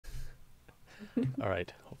All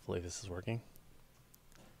right. Hopefully this is working.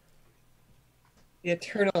 The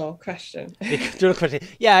eternal question. The eternal question.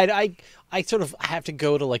 Yeah, I sort of have to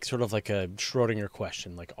go to like sort of like a Schrodinger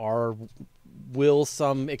question. Like, will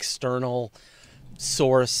some external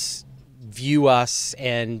source view us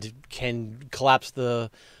and can collapse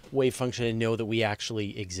the wave function and know that we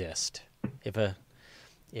actually exist?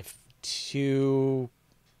 If two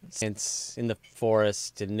cents in the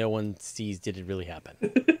forest and no one sees, did it really happen?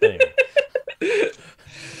 Anyway.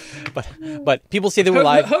 But people say they were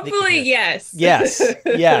live. They can Hopefully, hear. yes. Yes,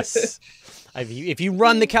 yes. If you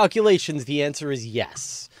run the calculations, the answer is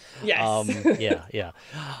yes. Yes. Yeah, yeah.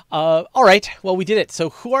 All right. Well, we did it. So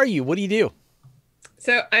who are you? What do you do?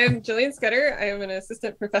 So I'm Jillian Scudder. I am an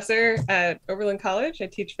assistant professor at Oberlin College. I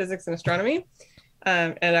teach physics and astronomy.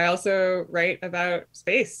 And I also write about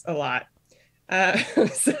space a lot.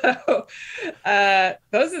 So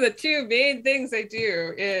those are the two main things I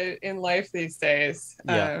do in life these days.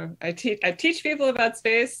 Yeah. I teach people about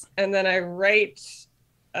space, and then I write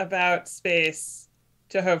about space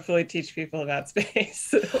to hopefully teach people about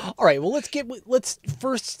space. All right. Well, let's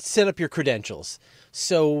first set up your credentials.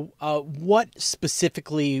 So, what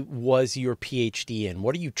specifically was your PhD in?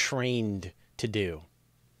 What are you trained to do?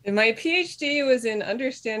 My PhD was in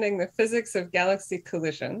understanding the physics of galaxy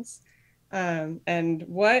collisions, and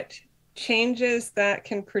what changes that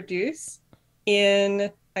can produce in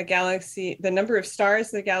a galaxy, the number of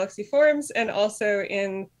stars the galaxy forms, and also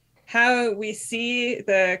in how we see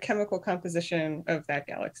the chemical composition of that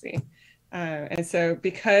galaxy. And so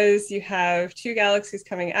because you have two galaxies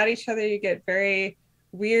coming at each other, you get very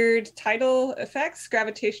weird tidal effects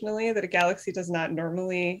gravitationally that a galaxy does not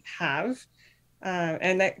normally have.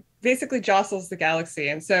 And that basically jostles the galaxy.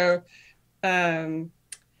 And so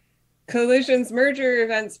collisions, merger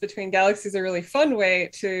events between galaxies are a really fun way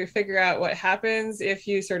to figure out what happens if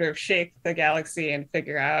you sort of shake the galaxy and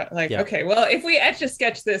figure out like, Yeah. okay, well, if we etch a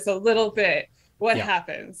sketch this a little bit, what Yeah.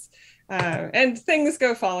 happens? And things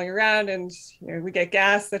go falling around, and we get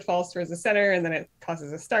gas that falls towards the center, and then it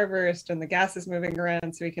causes a starburst, and the gas is moving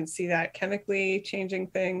around, so we can see that chemically changing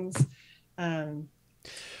things. So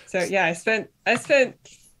yeah, I spent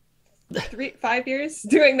 5 years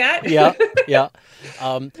doing that. Yeah, yeah.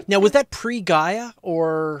 Now, was that pre-Gaia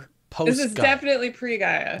or post-Gaia? This is definitely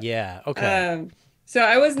pre-Gaia. Yeah, okay. So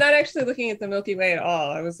I was not actually looking at the Milky Way at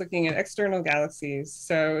all. I was looking at external galaxies.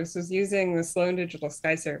 So this was using the Sloan Digital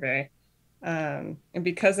Sky Survey. And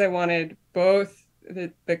because I wanted both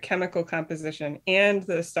the chemical composition and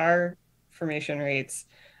the star formation rates,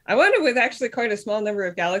 I wound up with actually quite a small number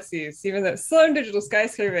of galaxies, even though Sloan Digital Sky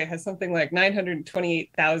Survey has something like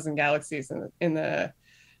 928,000 galaxies in the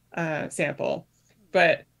sample.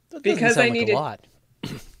 But That doesn't because sound I like needed, a lot.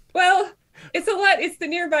 well, it's a lot. It's the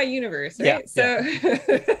nearby universe, right? Yeah, so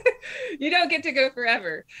you don't get to go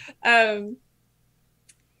forever. But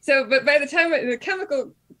by the time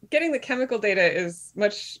getting the chemical data is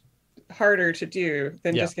much harder to do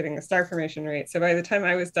than Yeah. just getting the star formation rate. So by the time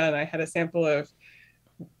I was done, I had a sample of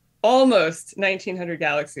almost 1,900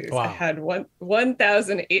 galaxies. Wow. I had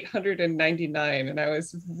 1,899, and I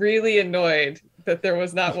was really annoyed that there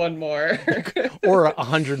was not one more. Or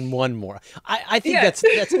 101 more. I think Yeah.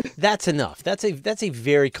 that's enough. That's a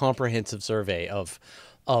very comprehensive survey of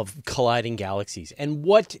colliding galaxies. And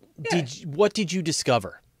what did you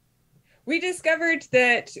discover? We discovered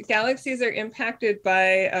that galaxies are impacted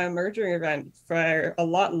by a merger event for a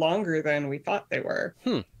lot longer than we thought they were.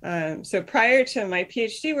 So prior to my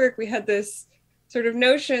PhD work, we had this sort of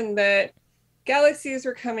notion that galaxies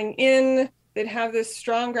were coming in, they'd have this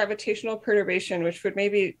strong gravitational perturbation, which would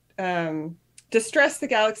maybe distress the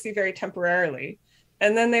galaxy very temporarily.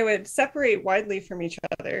 And then they would separate widely from each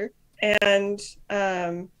other and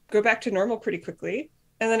go back to normal pretty quickly.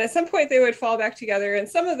 And then at some point they would fall back together, and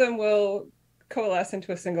some of them will coalesce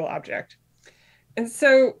into a single object. And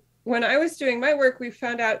so when I was doing my work, we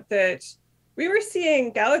found out that we were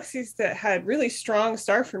seeing galaxies that had really strong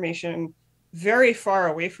star formation very far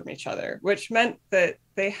away from each other, which meant that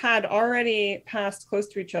they had already passed close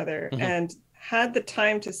to each other and had the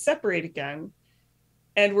time to separate again.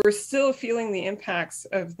 And we're still feeling the impacts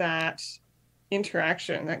of that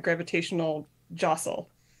interaction, that gravitational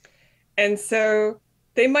jostle. And so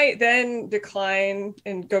they might then decline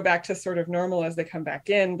and go back to sort of normal as they come back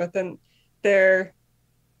in, but then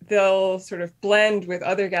they'll sort of blend with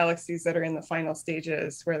other galaxies that are in the final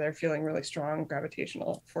stages where they're feeling really strong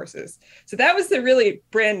gravitational forces. So that was the really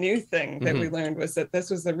brand new thing that we learned, was that this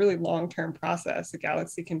was a really long-term process. A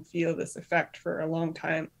galaxy can feel this effect for a long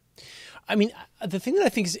time. I mean, the thing that I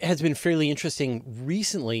think has been fairly interesting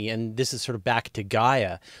recently, and this is sort of back to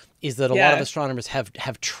Gaia, is that a lot of astronomers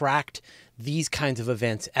have tracked these kinds of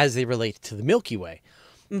events as they relate to the Milky Way.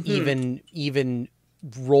 Mm-hmm. Even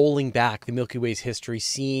rolling back the Milky Way's history,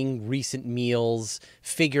 seeing recent meals,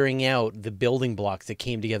 figuring out the building blocks that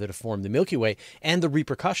came together to form the Milky Way, and the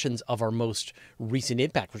repercussions of our most recent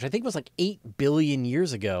impact, which I think was like 8 billion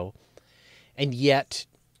years ago. And yet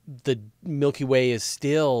the Milky Way is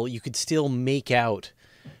still, you could still make out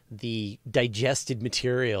the digested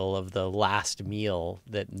material of the last meal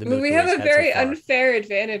that the Milky We Way's have a had very so far. unfair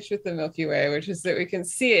advantage with the Milky Way, which is that we can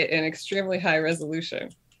see it in extremely high resolution.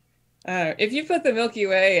 If you put the Milky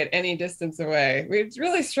Way at any distance away, we'd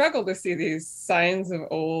really struggle to see these signs of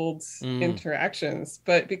old interactions.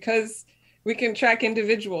 But because we can track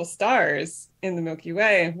individual stars in the Milky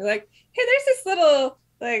Way and be like, hey, there's this little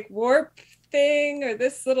like warp thing or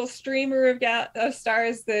this little streamer of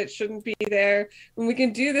stars that shouldn't be there. And we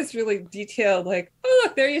can do this really detailed, like, oh,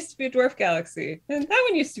 look, there used to be a dwarf galaxy. And that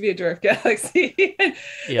one used to be a dwarf galaxy. And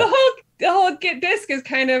Yeah. the whole disk is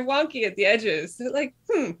kind of wonky at the edges. So like,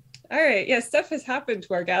 all right, yeah, stuff has happened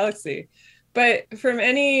to our galaxy, but from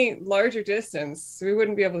any larger distance, we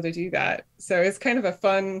wouldn't be able to do that. So it's kind of a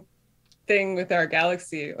fun thing with our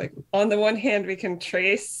galaxy. Like on the one hand, we can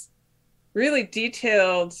trace really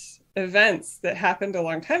detailed events that happened a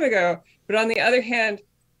long time ago, but on the other hand,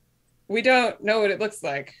 we don't know what it looks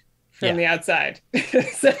like from the outside.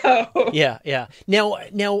 Yeah.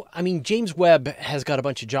 Now, I mean, James Webb has got a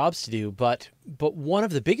bunch of jobs to do, but one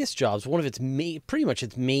of the biggest jobs, one of its pretty much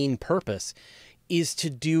its main purpose, is to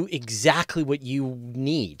do exactly what you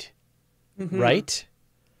need, right?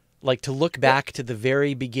 Like to look back to the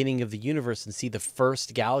very beginning of the universe and see the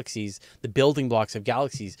first galaxies, the building blocks of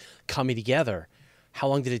galaxies coming together. How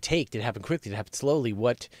long did it take? Did it happen quickly? Did it happen slowly?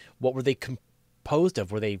 What were they composed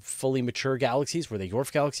of? Were they fully mature galaxies? Were they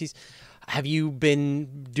dwarf galaxies? Have you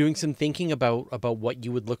been doing some thinking about what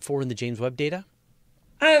you would look for in the James Webb data?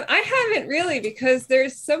 I haven't really, because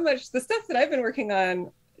there's so much. The stuff that I've been working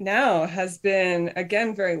on now has been,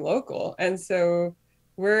 again, very local, and so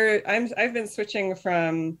I've been switching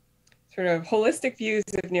from sort of holistic views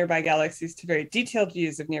of nearby galaxies to very detailed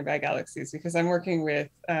views of nearby galaxies, because I'm working with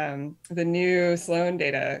the new Sloan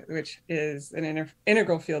data, which is an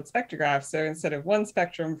integral field spectrograph. So instead of one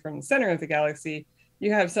spectrum from the center of the galaxy,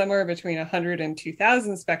 you have somewhere between 100 and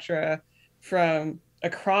 2,000 spectra from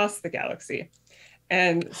across the galaxy.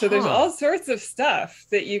 And so there's all sorts of stuff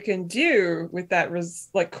that you can do with that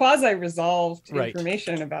like quasi-resolved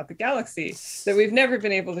information about the galaxy that we've never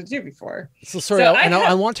been able to do before. So sorry,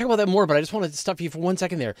 I want to talk about that more, but I just want to stop you for 1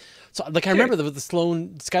 second there. So like, I remember the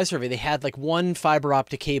Sloan Sky Survey, they had like one fiber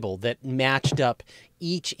optic cable that matched up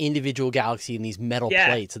each individual galaxy in these metal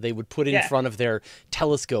plates that they would put in front of their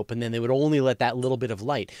telescope, and then they would only let that little bit of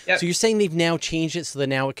light. So you're saying they've now changed it so that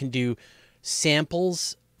now it can do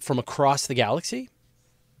samples from across the galaxy?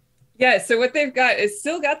 Yeah, so what they've got is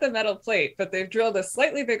still got the metal plate, but they've drilled a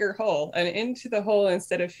slightly bigger hole, and into the hole,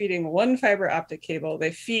 instead of feeding one fiber optic cable, they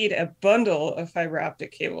feed a bundle of fiber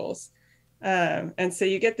optic cables. And so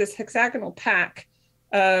you get this hexagonal pack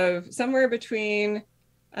of somewhere between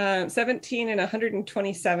 17 and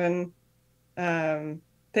 127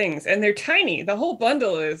 things, and they're tiny. The whole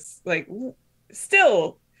bundle is like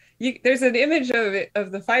still... there's an image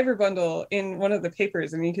of the fiber bundle in one of the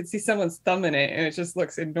papers, and you can see someone's thumb in it, and it just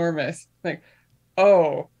looks enormous. Like,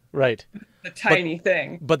 oh, right, the tiny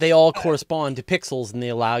thing. But they all correspond to pixels, and they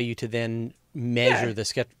allow you to then measure the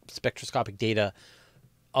spectroscopic data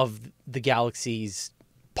of the galaxy's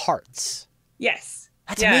parts. Yes,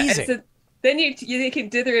 that's amazing. And so then you can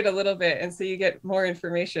dither it a little bit, and so you get more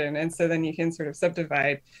information, and so then you can sort of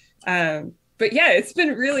subdivide. But yeah, it's been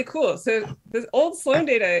really cool. So the old Sloan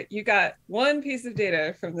data, you got one piece of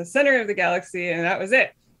data from the center of the galaxy, and that was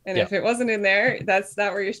it. And if it wasn't in there, that's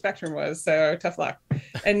not where your spectrum was. So tough luck.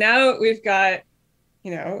 And now we've got,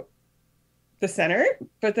 the center,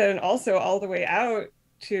 but then also all the way out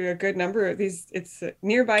to a good number of these. It's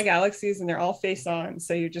nearby galaxies, and they're all face on.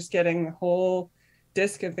 So you're just getting the whole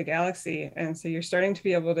disk of the galaxy. And so you're starting to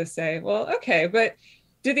be able to say, well, okay, but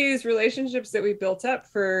do these relationships that we built up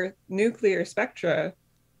for nuclear spectra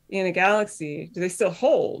in a galaxy, do they still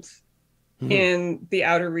hold in the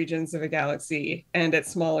outer regions of a galaxy and at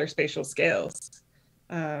smaller spatial scales?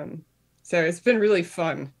 So it's been really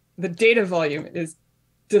fun. The data volume is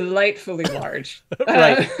delightfully large.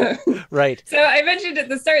 Right. So I mentioned at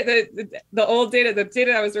the start that the old data, the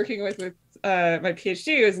data I was working with my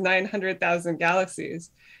PhD was 900,000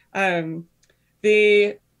 galaxies.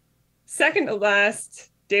 The second to last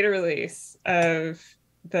data release of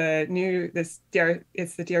the new it's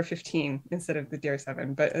the DR15 instead of the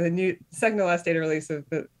DR7, but the new second to last data release of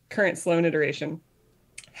the current Sloan iteration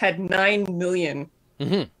had 9 million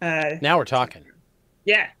Now we're talking.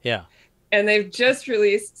 Yeah. Yeah. And they've just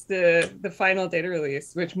released the final data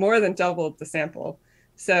release, which more than doubled the sample.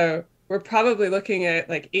 So we're probably looking at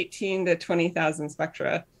like 18 to 20,000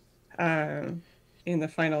 spectra in the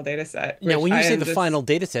final data set. Now, when you say the final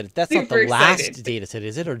data set, that's not the last data set,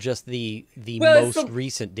 is it? Or just the most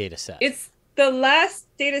recent data set? It's the last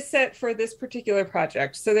data set for this particular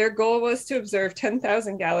project. So their goal was to observe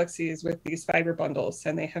 10,000 galaxies with these fiber bundles,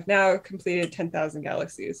 and they have now completed 10,000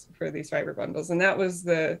 galaxies for these fiber bundles. And that was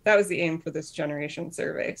the aim for this generation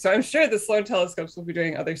survey. So I'm sure the Sloan telescopes will be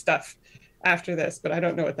doing other stuff after this, but I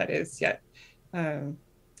don't know what that is yet.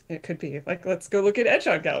 It could be like, let's go look at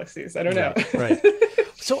edge-on galaxies. I don't know. Right.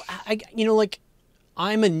 So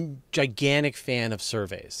I'm a gigantic fan of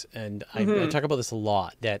surveys, and I talk about this a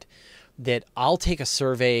lot, that I'll take a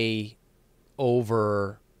survey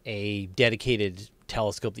over a dedicated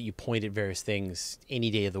telescope that you point at various things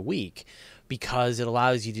any day of the week, because it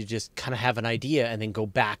allows you to just kind of have an idea and then go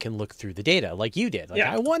back and look through the data like you did. Like,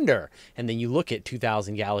 I wonder. And then you look at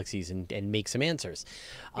 2,000 galaxies and make some answers.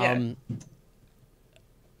 Yeah.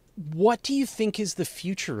 What do you think is the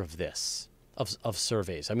future of this, of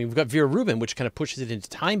surveys? I mean, we've got Vera Rubin, which kind of pushes it into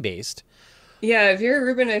time-based. Yeah, Vera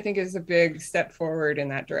Rubin, I think, is a big step forward in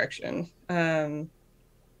that direction. And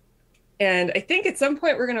I think at some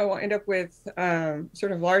point we're going to wind up with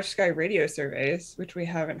sort of large sky radio surveys, which we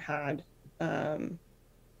haven't had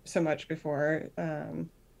so much before.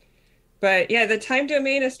 But yeah, the time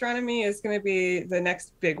domain astronomy is going to be the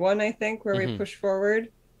next big one, I think, where we push forward.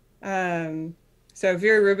 So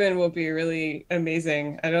Vera Rubin will be really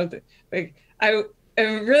amazing. I'm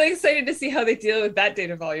really excited to see how they deal with that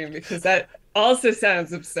data volume, because that also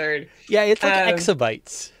sounds absurd. Yeah, it's like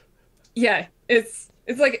exabytes. Yeah, it's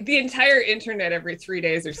like the entire internet every 3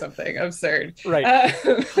 days or something. Absurd. Right.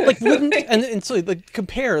 Like, wouldn't and so like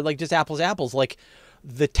compare, like, just apples to apples, like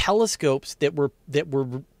the telescopes that were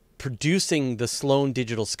producing the Sloan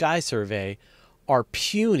Digital Sky Survey are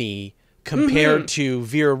puny compared to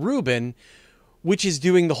Vera Rubin, which is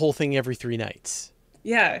doing the whole thing every 3 nights.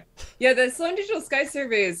 Yeah. Yeah, the Sloan Digital Sky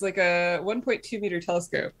Survey is like a 1.2 meter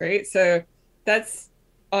telescope, right? So that's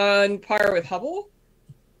on par with Hubble,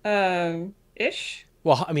 ish.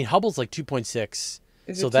 Well, I mean, Hubble's like 2.6.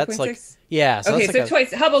 So that's 2.6? Like, yeah. So okay, that's so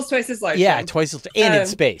like Hubble's twice as large. Yeah, then. Twice as, and in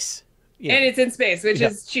space. Yeah. And it's in space, which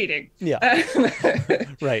is cheating. Yeah.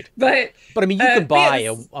 Right. But I mean, you can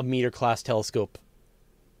buy a meter class telescope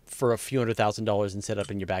for a few $100,000 and set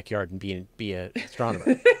up in your backyard and be an astronomer.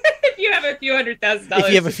 If you have a few $100,000. If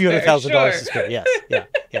you have a few $100,000 to spare, yes,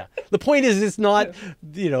 yeah. The point is, it's not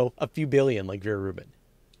a few billion like Vera Rubin.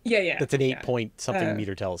 Yeah. That's an 8 point something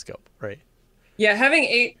meter telescope, right? Yeah, having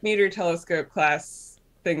 8 meter telescope class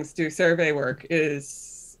things do survey work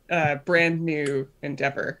is a brand new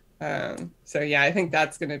endeavor. So yeah, I think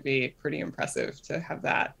that's going to be pretty impressive to have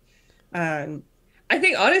that. I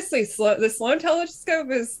think honestly, the Sloan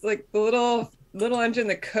telescope is like the little engine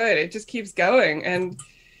that could. It just keeps going, and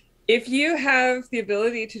if you have the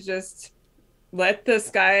ability to just let the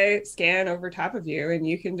sky scan over top of you, and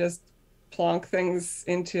you can just plonk things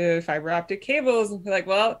into fiber optic cables and be like,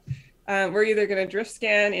 well, we're either going to drift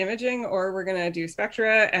scan imaging or we're going to do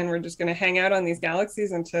spectra, and we're just going to hang out on these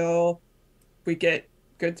galaxies until we get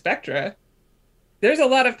good spectra. There's a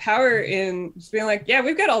lot of power in just being like, yeah,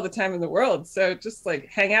 we've got all the time in the world, so just like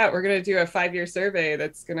hang out. We're going to do a 5-year survey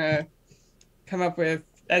that's going to come up with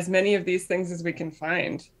as many of these things as we can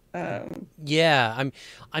find. Yeah,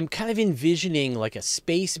 I'm kind of envisioning like a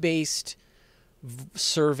space-based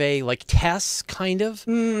survey, like TESS kind of,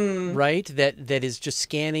 right? That is just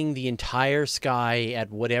scanning the entire sky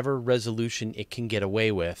at whatever resolution it can get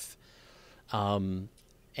away with, and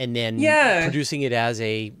then producing it as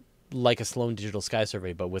like a Sloan Digital Sky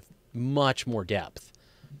Survey, but with much more depth.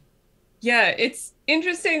 Yeah, it's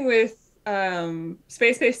interesting with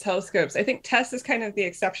space-based telescopes. I think TESS is kind of the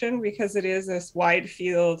exception because it is this wide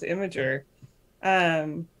field imager.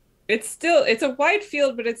 It's a wide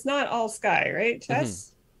field, but it's not all sky, right,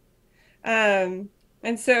 TESS? And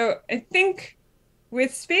so I think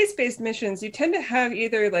with space-based missions, you tend to have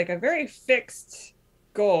either like a very fixed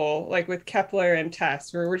goal, like with Kepler and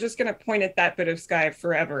TESS, where we're just going to point at that bit of sky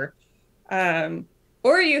forever.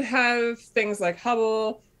 Or you have things like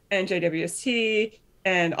Hubble and JWST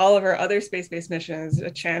and all of our other space-based missions,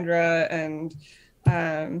 Chandra and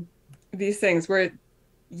these things, where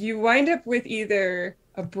you wind up with either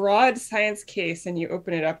a broad science case and you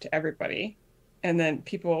open it up to everybody, and then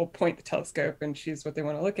people point the telescope and choose what they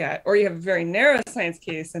want to look at, or you have a very narrow science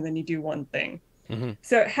case and then you do one thing.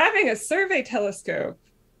 So having a survey telescope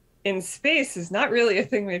in space is not really a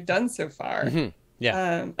thing we've done so far.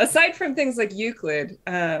 Aside from things like Euclid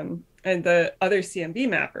and the other CMB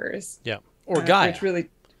mappers. Yeah. Or Gaia. Which really,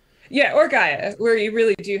 or Gaia, where you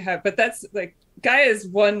really do have, but that's like Gaia's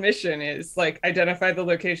one mission is like identify the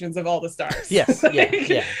locations of all the stars. Yes. Like,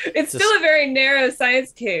 yeah. It's still a very narrow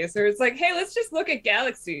science case where it's like, hey, let's just look at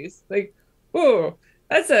galaxies. Like, ooh,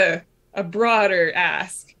 that's a broader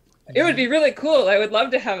ask. It would be really cool. I would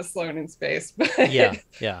love to have a Sloan in space. But yeah.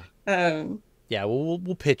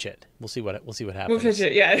 We'll pitch it. We'll see what happens. We'll pitch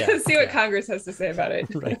it. Yeah. See what Congress has to say about it.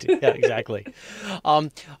 Right. Yeah. Exactly.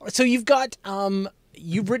 So you've got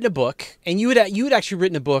you've written a book, and you had actually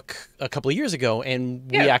written a book a couple of years ago, and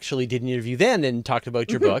we actually did an interview then and talked about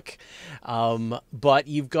your book. But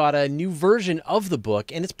you've got a new version of the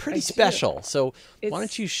book, and it's pretty special. So why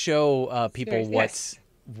don't you show people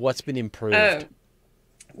what's been improved?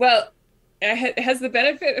 Well, it has the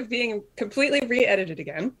benefit of being completely re-edited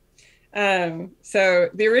again. So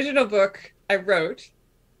the original book I wrote,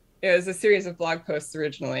 it was a series of blog posts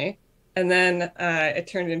originally, and then it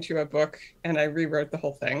turned into a book, and I rewrote the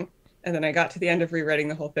whole thing. And then I got to the end of rewriting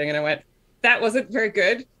the whole thing, and I went, that wasn't very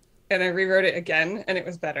good. And I rewrote it again, and it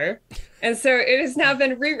was better. And so it has now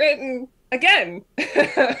been rewritten again.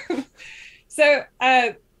 So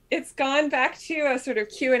it's gone back to a sort of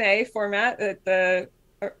Q&A format that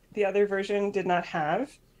the other version did not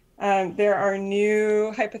have. There are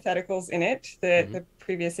new hypotheticals in it that the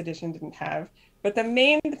previous edition didn't have. But the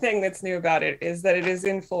main thing that's new about it is that it is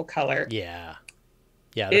in full color. Yeah.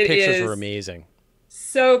 The pictures are amazing.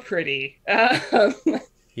 So pretty.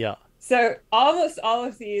 Yeah. So almost all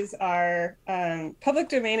of these are public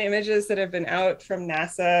domain images that have been out from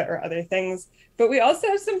NASA or other things. But we also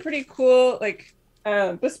have some pretty cool, like,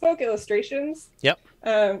 bespoke illustrations. Yep.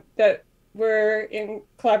 That were in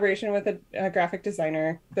collaboration with a graphic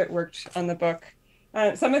designer that worked on the book.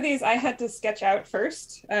 Some of these I had to sketch out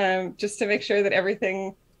first, just to make sure that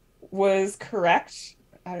everything was correct.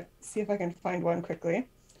 See if I can find one quickly.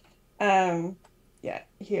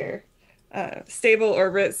 Here. Stable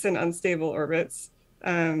orbits and unstable orbits.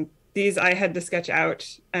 These I had to sketch out,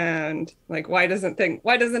 and like, why doesn't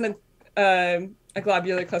a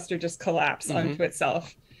globular cluster just collapse onto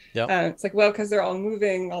itself? Yep. It's like, well, because they're all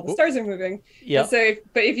moving, all the stars are moving. Yeah. So,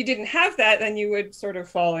 but if you didn't have that, then you would sort of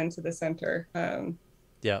fall into the center. And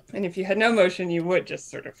if you had no motion, you would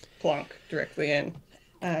just sort of plonk directly in.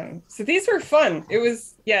 So these were fun. It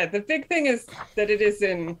was, the big thing is that it is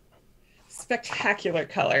in spectacular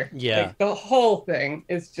color. Yeah. Like, the whole thing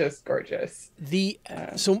is just gorgeous.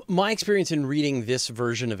 So my experience in reading this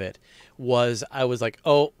version of it was, I was like,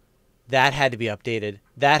 oh, that had to be updated.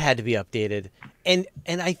 That had to be updated. And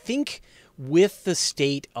I think with the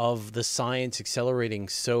state of the science accelerating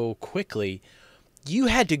so quickly, you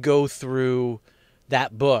had to go through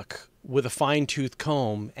that book with a fine-tooth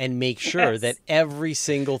comb and make sure that every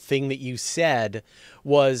single thing that you said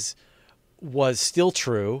was still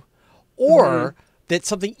true, or that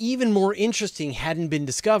something even more interesting hadn't been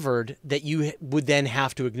discovered that you would then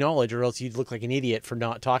have to acknowledge, or else you'd look like an idiot for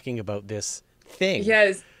not talking about this thing.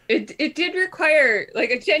 Yes. It did require,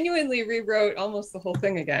 like, I genuinely rewrote almost the whole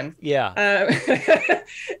thing again. Yeah.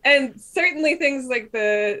 And certainly things like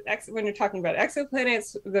when you're talking about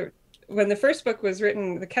exoplanets, when the first book was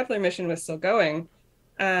written, the Kepler mission was still going.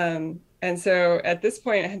 And so at this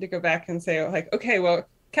point I had to go back and say, like, okay, well,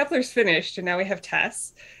 Kepler's finished and now we have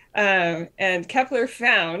TESS. And Kepler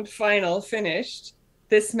finished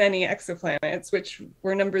this many exoplanets, which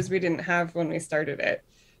were numbers we didn't have when we started it.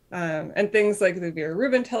 And things like the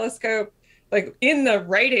Vera-Rubin telescope, like, in the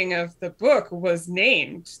writing of the book was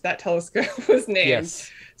named, that telescope was named.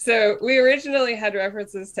 Yes. So we originally had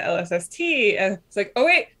references to LSST, and it's like, oh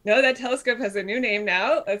wait, no, that telescope has a new name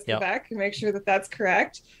now. Let's go back and make sure that that's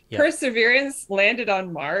correct. Perseverance landed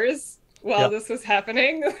on Mars while this was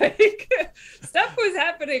happening. Like, stuff was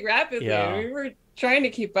happening rapidly. And we were trying to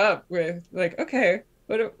keep up with, like, okay,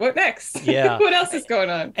 what next? Yeah. What else is going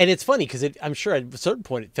on? And it's funny because I'm sure at a certain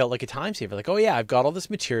point it felt like a time saver. Like, oh yeah, I've got all this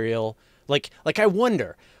material. Like I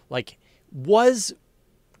wonder, like, was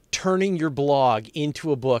turning your blog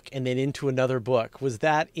into a book and then into another book, was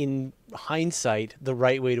that in hindsight the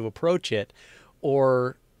right way to approach it?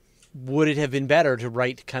 Or would it have been better to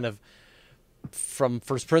write kind of from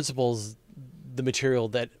first principles the material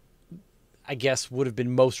that I guess would have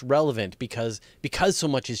been most relevant because so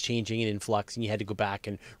much is changing and in flux, and you had to go back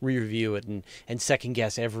and re-review it and second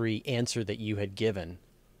guess every answer that you had given?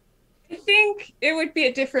 I think it would be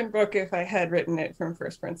a different book if I had written it from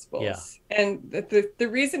first principles. Yeah. And the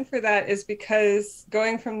reason for that is because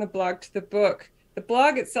going from the blog to the book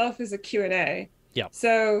itself is a Q&A. Yeah.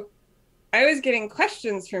 So I was getting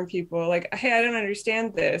questions from people like, hey, I don't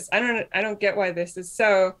understand this. I don't get why this is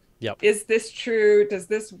so. Yep. Is this true? Does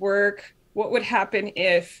this work? What would happen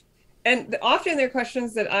if? And often they're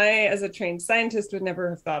questions that I, as a trained scientist, would never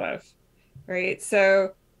have thought of, right?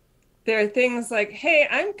 So there are things like, hey,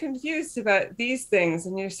 I'm confused about these things.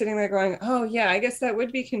 And you're sitting there going, oh, yeah, I guess that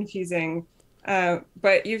would be confusing.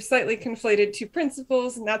 But you've slightly conflated two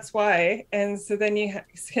principles, and that's why. And so then you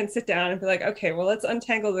can sit down and be like, okay, well, let's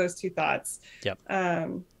untangle those two thoughts. Yep.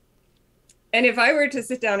 And if I were to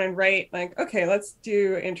sit down and write, like, okay, let's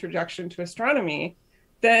do Introduction to Astronomy,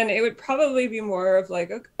 then it would probably be more of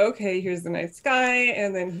like, okay, here's the night sky,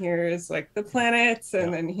 and then here's like the planets,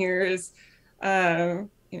 and then here's,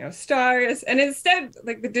 stars. And instead,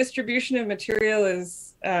 like the distribution of material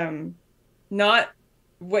is not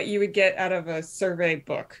what you would get out of a survey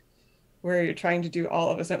book where you're trying to do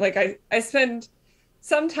all of it. Like I spend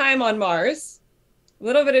some time on Mars, a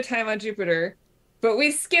little bit of time on Jupiter, but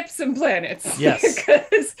we skip some planets. Yes.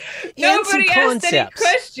 Because nobody asked any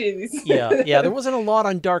questions. Yeah. There wasn't a lot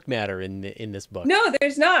on dark matter in this book. No,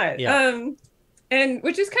 there's not. Yeah. And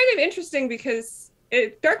which is kind of interesting because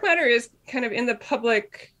dark matter is kind of in the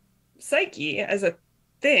public psyche as a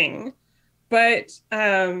thing, but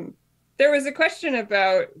there was a question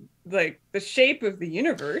about like the shape of the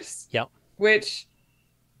universe, which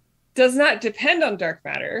does not depend on dark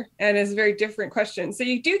matter and is a very different question. So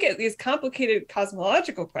you do get these complicated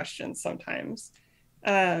cosmological questions sometimes.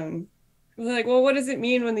 Like, well, what does it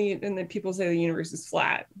mean when the people say the universe is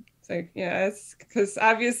flat? It's like, yeah, it's because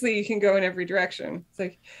obviously you can go in every direction. It's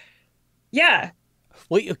like, yeah.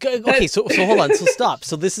 Well, okay, so hold on, so stop.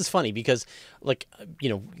 So this is funny because, like,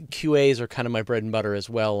 QAs are kind of my bread and butter as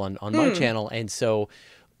well on my channel, and so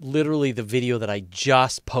literally the video that I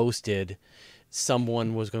just posted,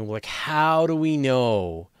 someone was going like, how do we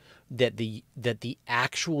know that the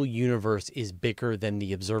actual universe is bigger than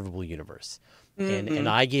the observable universe? And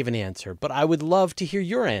I gave an answer, but I would love to hear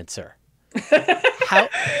your answer. How?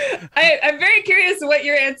 I'm very curious what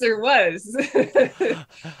your answer was.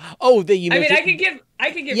 Oh, that you. I mean, I could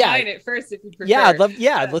give mine at first if you prefer.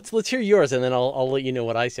 Yeah, let's hear yours, and then I'll let you know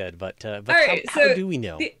what I said. But all right, how do we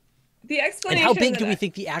know? The explanation. And how big do we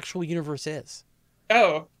think the actual universe is?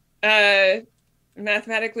 Oh,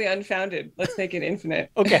 mathematically unfounded. Let's make it infinite.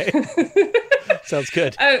 Okay, sounds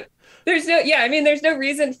good. There's no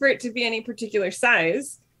reason for it to be any particular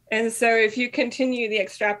size. And so if you continue the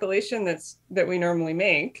extrapolation that we normally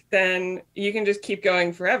make, then you can just keep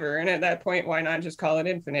going forever. And at that point, why not just call it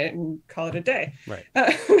infinite and call it a day? Right.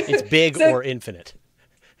 It's big or infinite.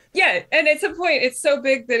 Yeah. And at some point, it's so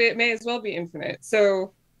big that it may as well be infinite.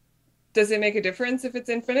 So does it make a difference if it's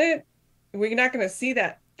infinite? We're not going to see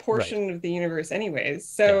that portion of the universe anyways.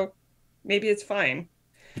 So maybe it's fine.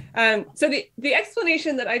 So the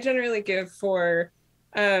explanation that I generally give for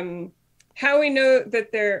how we know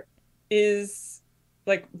that there is,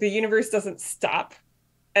 like, the universe doesn't stop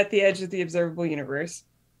at the edge of the observable universe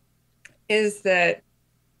is that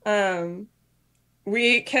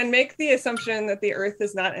we can make the assumption that the Earth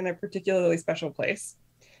is not in a particularly special place.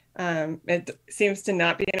 It seems to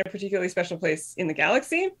not be in a particularly special place in the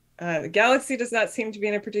galaxy. The galaxy does not seem to be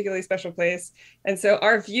in a particularly special place. And so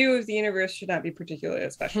our view of the universe should not be particularly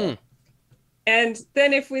special. And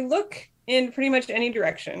then if we look in pretty much any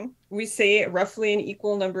direction, we see roughly an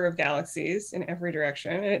equal number of galaxies in every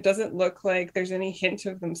direction. And it doesn't look like there's any hint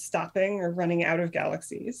of them stopping or running out of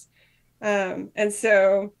galaxies. And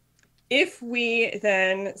so if we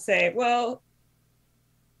then say, well,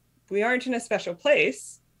 we aren't in a special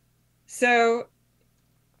place. So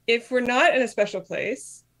if we're not in a special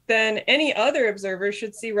place, then any other observer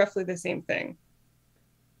should see roughly the same thing.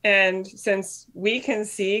 And since we can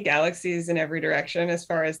see galaxies in every direction as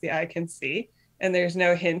far as the eye can see, and there's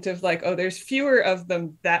no hint of like, oh, there's fewer of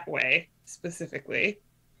them that way specifically,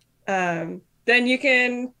 then you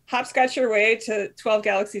can hopscotch your way to 12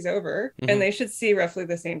 galaxies over, and they should see roughly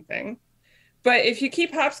the same thing. But if you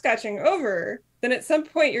keep hopscotching over, then at some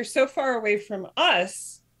point you're so far away from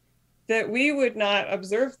us that we would not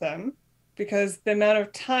observe them because the amount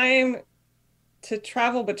of time to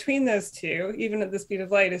travel between those two, even at the speed of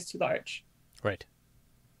light, is too large. Right.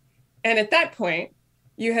 And at that point,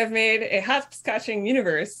 you have made a hopscotching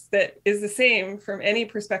universe that is the same from any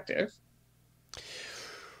perspective.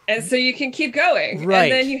 And so you can keep going. Right.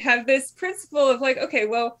 And then you have this principle of like, okay,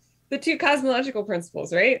 well, the two cosmological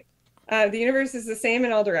principles, right? The universe is the same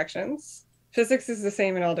in all directions. Physics is the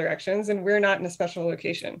same in all directions, and we're not in a special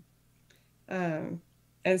location.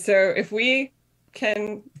 And so if we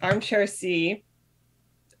can armchair see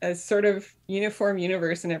a sort of uniform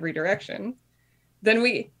universe in every direction, then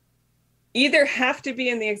we either have to be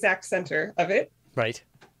in the exact center of it, Right.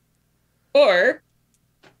 or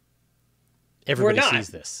Everybody we're not. sees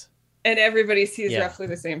this. And everybody sees Yeah. roughly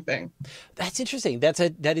the same thing. That's interesting. That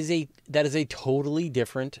is a totally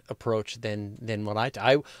different approach than what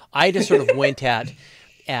I just sort of went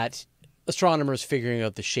at astronomers figuring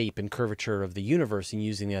out the shape and curvature of the universe and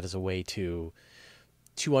using that as a way to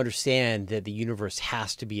understand that the universe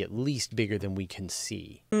has to be at least bigger than we can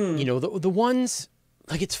see. You know, the ones,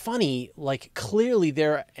 like, it's funny, like, clearly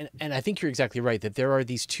there, and I think you're exactly right, that there are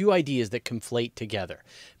these two ideas that conflate together.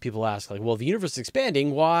 People ask, like, well, the universe is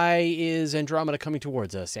expanding, why is Andromeda coming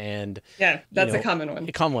towards us? And Yeah, that's you know, a common one.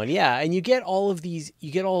 a common one, yeah. And you get all of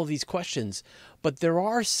these questions, but there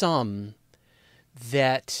are some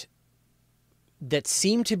that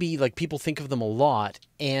seem to be, like, people think of them a lot,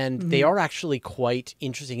 and they are actually quite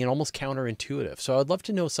interesting and almost counterintuitive. So I'd love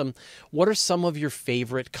to know what are some of your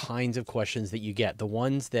favorite kinds of questions that you get? The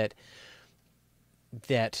ones that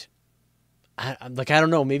I don't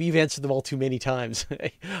know, maybe you've answered them all too many times.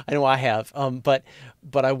 I know I have. But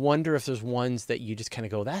I wonder if there's ones that you just kind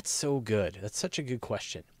of go, that's so good. That's such a good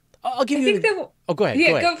question. I'll give you. Go ahead.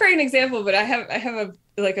 Yeah, go for an example, but I have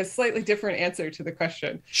a slightly different answer to the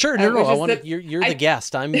question. Sure, no. I want you're the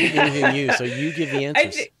guest. I'm interviewing you, so you give the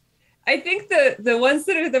answers. I think the ones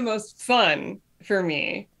that are the most fun for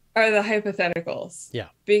me are the hypotheticals. Yeah.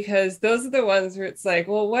 Because those are the ones where it's like,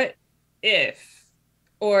 well, what if?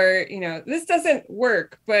 Or, you know, this doesn't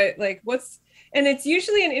work, but like and it's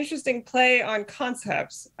usually an interesting play on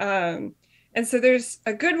concepts. And so there's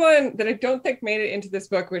a good one that I don't think made it into this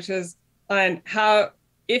book, which is on how,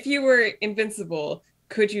 if you were invincible,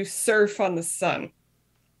 could you surf on the sun?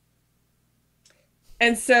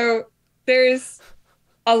 And so there's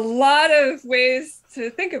a lot of ways to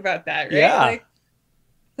think about that, right? Yeah.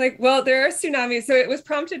 Like, well, there are tsunamis. So it was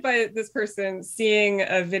prompted by this person seeing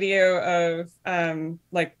a video of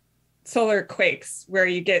like solar quakes where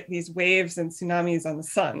you get these waves and tsunamis on the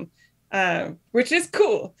sun. Which is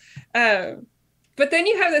cool. But then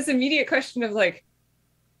you have this immediate question of like,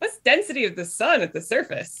 what's density of the sun at the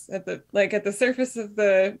surface, at the surface of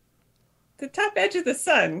the top edge of the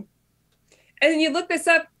sun? And then you look this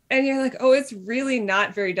up and you're like, oh, it's really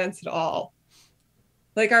not very dense at all.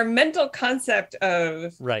 Like, our mental concept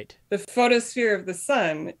of the photosphere of the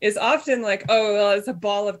sun is often like, oh, well, it's a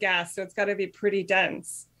ball of gas, so it's got to be pretty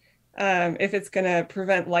dense. If it's going to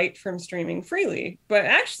prevent light from streaming freely. But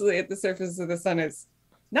actually, at the surface of the sun is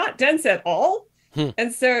not dense at all.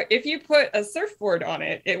 And so if you put a surfboard on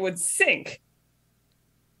it, it would sink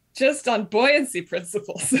just on buoyancy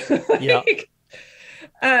principles.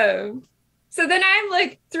 So then I'm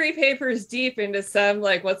like 3 papers deep into some,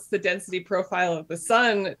 like, what's the density profile of the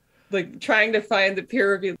sun? Like, trying to find the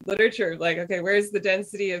peer-reviewed literature. Like, okay, where's the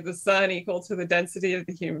density of the sun equal to the density of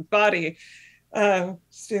the human body?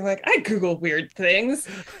 Just being like, I Google weird things.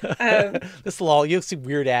 You'll see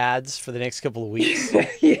weird ads for the next couple of weeks.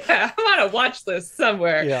 Yeah, I'm on a watch list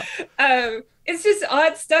somewhere. Yeah. It's just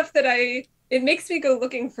odd stuff that it makes me go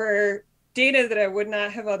looking for data that I would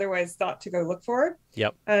not have otherwise thought to go look for.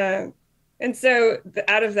 Yep. And so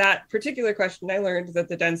out of that particular question, I learned that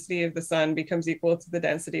the density of the sun becomes equal to the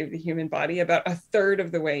density of the human body about 1/3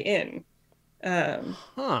 of the way in.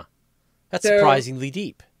 That's surprisingly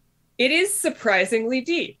deep. It is surprisingly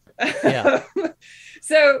deep. Yeah.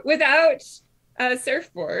 So without a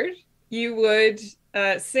surfboard, you would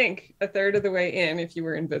sink 1/3 of the way in if you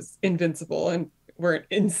were invincible and weren't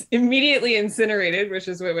immediately incinerated, which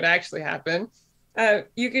is what would actually happen. That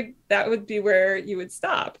would be where you would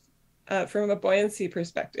stop from a buoyancy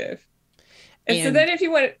perspective. And so then if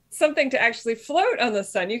you want something to actually float on the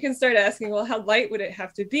sun, you can start asking, well, how light would it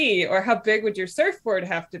have to be? Or how big would your surfboard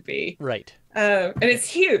have to be? Right. And it's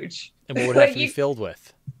huge. And what would it have to be filled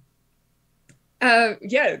with?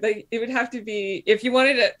 It would have to be, if you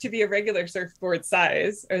wanted it to be a regular surfboard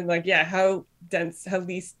size, and like, how undense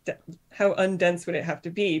would it have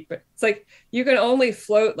to be? But it's like, you can only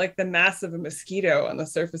float like the mass of a mosquito on the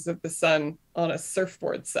surface of the sun on a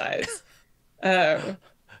surfboard size. But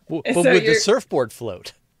would the surfboard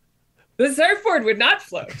float? The surfboard would not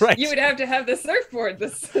float. Right. You would have to have the surfboard,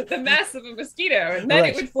 the mass of a mosquito, and then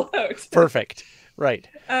it would float. Perfect. Right.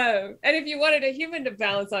 And if you wanted a human to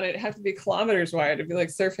balance on it, it'd have to be kilometers wide. It'd be like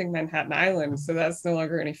surfing Manhattan Island. So that's no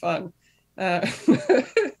longer any fun.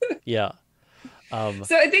 Yeah.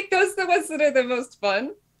 So I think those are the ones that are the most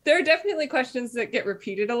fun. There are definitely questions that get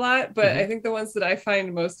repeated a lot, but I think the ones that I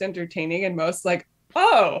find most entertaining and most like,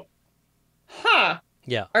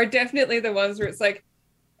 are definitely the ones where it's like,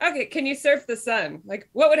 okay, can you surf the sun? Like,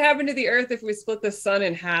 what would happen to the Earth if we split the sun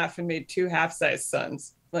in half and made 2 half-sized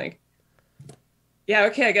suns? Like, Yeah,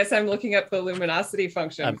 okay, I guess I'm looking up the luminosity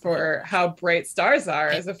function for how bright stars are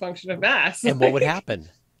as a function of mass. And what would happen?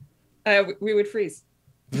 We would freeze.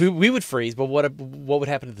 We would freeze, but what would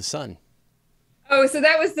happen to the sun? Oh, so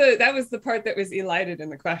that was the part that was elided in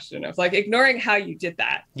the question of like ignoring how you did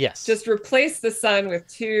that. Yes. Just replace the sun with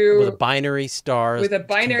a binary star with a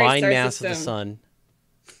binary combined star mass system. of the sun.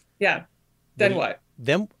 Yeah. Then what?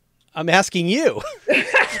 Then I'm asking you.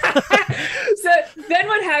 So then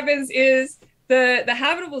what happens is the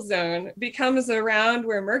habitable zone becomes around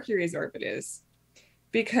where Mercury's orbit is,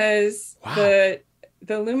 because the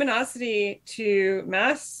luminosity to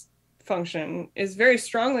mass function is very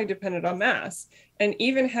strongly dependent on mass. And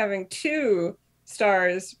even having two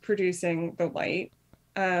stars producing the light,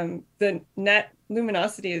 the net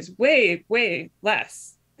luminosity is way, way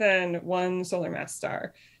less than one solar mass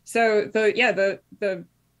star. So the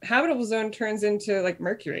habitable zone turns into like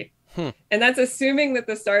Mercury. And that's assuming that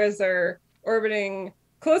the stars are orbiting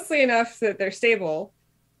closely enough that they're stable,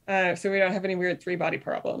 so we don't have any weird three-body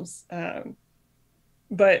problems.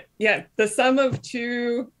 But yeah, the sum of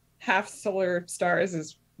two half-solar stars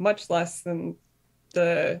is much less than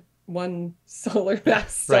the one solar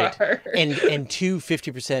mass star. Right. And two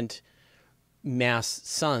 50% mass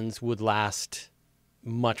suns would last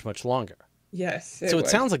much, much longer. Yes. So it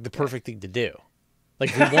sounds like the perfect thing to do.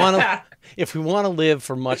 Like if we want to live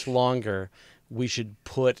for much longer, we should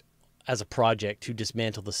put as a project to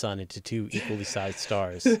dismantle the sun into two equally sized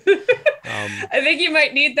stars. I think you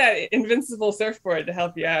might need that invincible surfboard to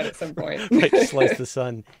help you out at some point. Like slice the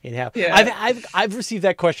sun in half. Yeah. I've received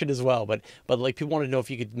that question as well, but like people want to know if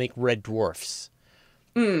you could make red dwarfs.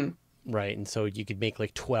 Right, and so you could make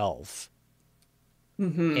like 12.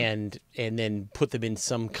 And then put them in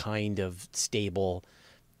some kind of stable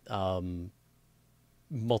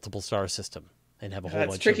multiple star system and have a whole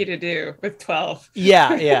bunch. That's tricky to do with 12.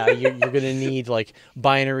 Yeah. You're going to need like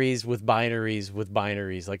binaries with binaries with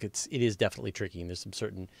binaries. Like it is definitely tricky, and there's some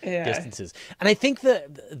certain distances. And I think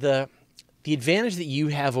the advantage that you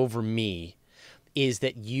have over me is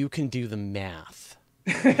that you can do the math.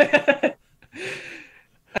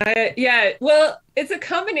 Yeah, well, it's a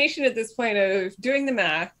combination at this point of doing the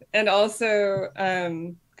math and also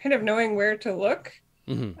kind of knowing where to look.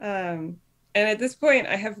 And at this point,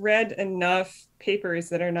 I have read enough papers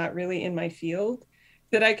that are not really in my field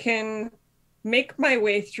that I can make my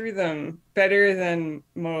way through them better than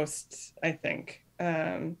most, I think.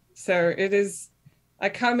 So it is a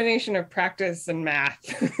combination of practice and math.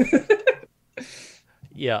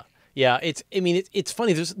 Yeah. It's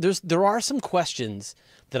funny. There are some questions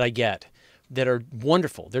that I get that are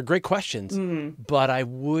wonderful. They're great questions, but I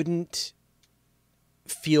wouldn't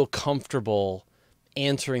feel comfortable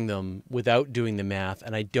answering them without doing the math,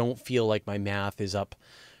 and I don't feel like my math is up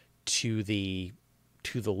to the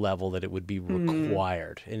level that it would be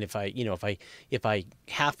required. And if I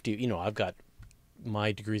have to, I've got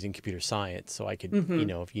my degrees in computer science, so I could,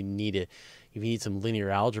 if you need some linear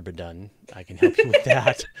algebra done, I can help you with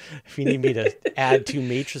that. If you need me to add two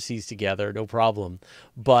matrices together, no problem.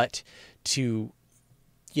 But to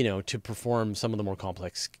perform some of the more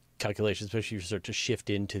complex calculations, especially if you start to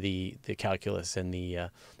shift into the calculus and the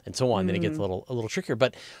and so on, then it gets a little trickier.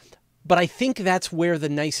 But I think that's where the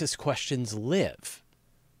nicest questions live,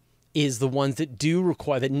 is the ones that do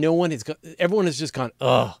require that everyone has just gone,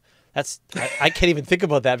 oh, I can't even think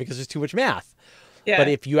about that because there's too much math. Yeah. But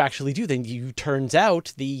if you actually do, then turns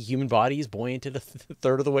out the human body is buoyant at a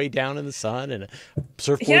third of the way down in the sun, and a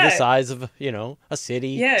surfboard the size of a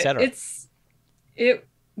city, etc.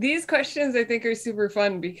 These questions I think are super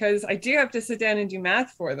fun because I do have to sit down and do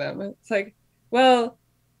math for them. It's like, well,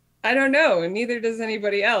 I don't know, and neither does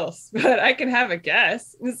anybody else, but I can have a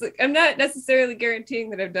guess. And it's like, I'm not necessarily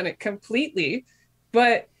guaranteeing that I've done it completely,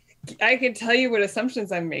 but I can tell you what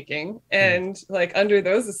assumptions I'm making, and like under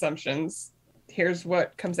those assumptions, here's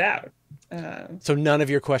what comes out. So none of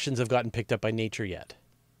your questions have gotten picked up by nature yet?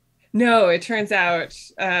 No, it turns out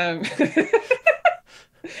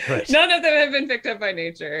right. None of them have been picked up by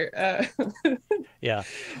nature. Yeah.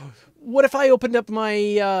 What if I opened up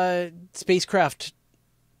my spacecraft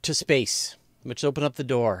to space, which opened up the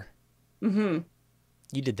door? You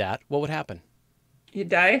did that. What would happen? You'd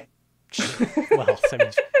die. Well,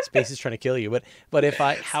 space is trying to kill you, but if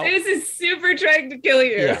space is super trying to kill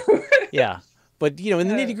you. Yeah. But in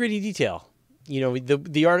the nitty gritty detail,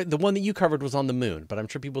 the one that you covered was on the moon, but I'm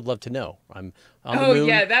sure people would love to know. I'm on the moon.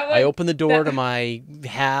 Yeah, that one. I opened the door to my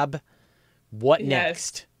hab. What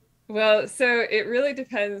next? Well, so it really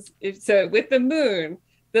depends. With the moon,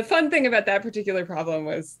 the fun thing about that particular problem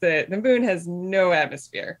was that the moon has no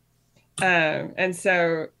atmosphere, and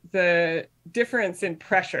so the difference in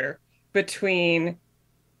pressure between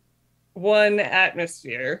one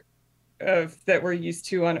atmosphere of that we're used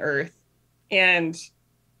to on Earth and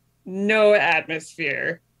no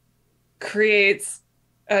atmosphere creates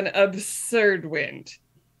an absurd wind.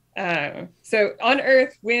 So on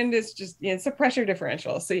Earth, wind is just, it's a pressure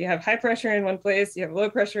differential. So you have high pressure in one place, you have low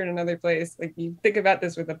pressure in another place. Like you think about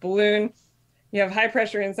this with a balloon, you have high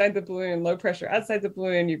pressure inside the balloon, low pressure outside the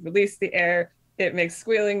balloon, you release the air, it makes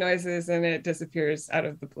squealing noises and it disappears out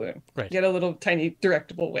of the balloon. Right. You get a little tiny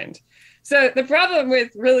directable wind. So the problem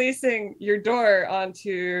with releasing your door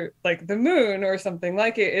onto like the moon or something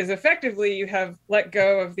like it is effectively you have let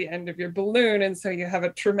go of the end of your balloon. And so you have a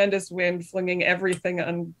tremendous wind flinging everything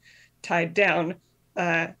untied down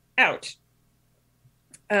out.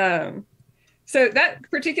 So that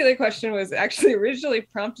particular question was actually originally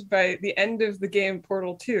prompted by the end of the game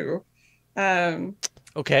Portal 2.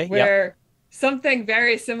 Okay. Where something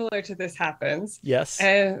very similar to this happens. Yes.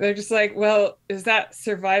 And they're just like, well, is that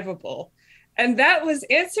survivable? And that was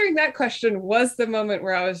answering that question was the moment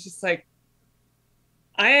where I was just like,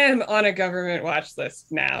 I am on a government watch list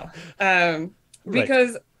now.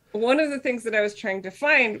 Because one of the things that I was trying to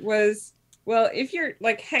find was, well, if you're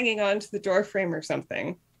like hanging on to the door frame or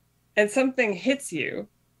something and something hits you,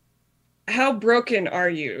 how broken are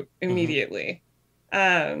you immediately?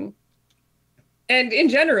 And in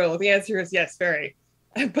general, the answer is yes, very.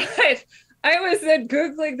 But I was then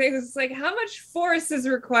Googling things like how much force is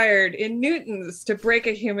required in newtons to break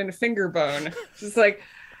a human finger bone? Just like,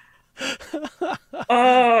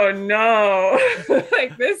 oh no,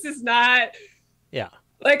 like this is not. Yeah.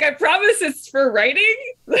 Like I promise it's for writing.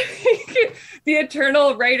 Like the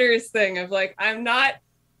eternal writer's thing of like, I'm not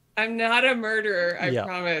a murderer. I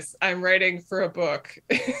promise. I'm writing for a book.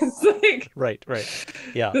 It's like right.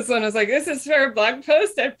 Yeah. This one was like, this is for a blog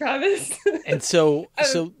post. I promise. And so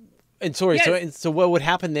what would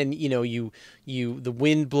happen then? You know, the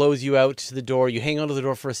wind blows you out to the door. You hang onto the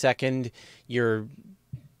door for a second. You're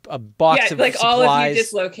a box of like supplies. all of you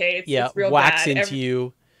dislocates. Yeah, it's real whacks bad. into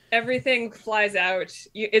you. Everything flies out.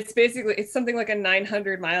 It's something like a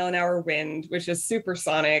 900-mile-an-hour wind, which is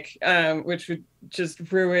supersonic, which would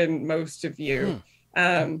just ruin most of you.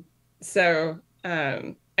 I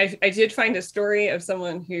did find a story of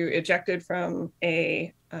someone who ejected from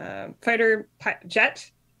a fighter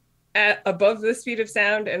jet at above the speed of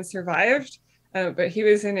sound and survived, but he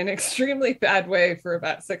was in an extremely bad way for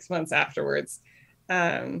about 6 months afterwards.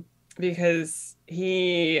 Because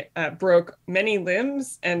he broke many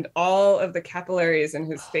limbs and all of the capillaries in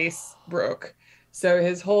his face broke. So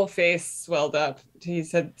his whole face swelled up, he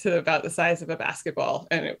said, to about the size of a basketball,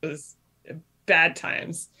 and it was bad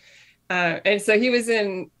times. And so he was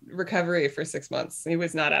in recovery for 6 months. He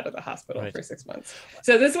was not out of the hospital for 6 months.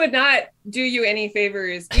 So this would not do you any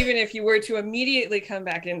favors, even if you were to immediately come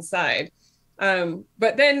back inside.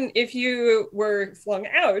 But then if you were flung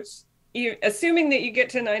out, assuming that you get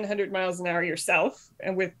to 900 miles an hour yourself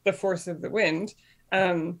and with the force of the wind,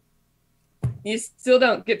 you still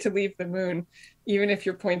don't get to leave the moon, even if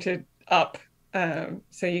you're pointed up.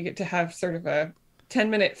 So you get to have sort of a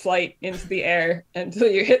 10-minute flight into the air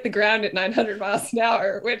until you hit the ground at 900 miles an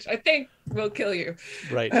hour, which I think will kill you.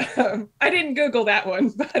 Right. I didn't Google that one,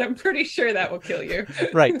 but I'm pretty sure that will kill you.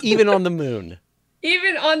 Right. Even on the moon.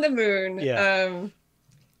 Even on the moon. Yeah.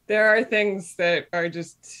 There are things that are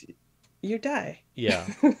just... you die. Yeah.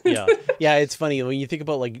 It's funny when you think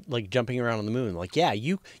about like jumping around on the moon. Like, yeah,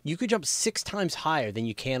 you could jump 6 times higher than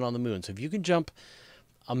you can on the moon. So if you can jump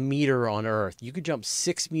a meter on Earth, you could jump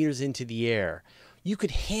 6 meters into the air. You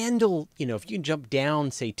could handle, if you can jump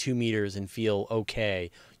down, say 2 meters and feel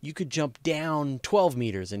okay, you could jump down 12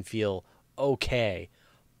 meters and feel okay,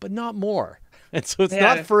 but not more. And so it's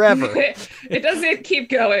not forever. It doesn't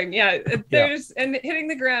keep going. Yeah. And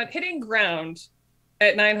hitting ground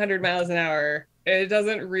at 900 miles an hour, it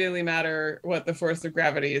doesn't really matter what the force of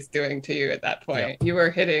gravity is doing to you at that point. Yep. You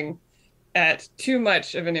are hitting at too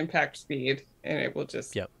much of an impact speed, and it will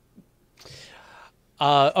just... Yep.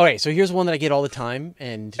 All right, so here's one that I get all the time,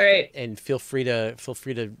 and feel free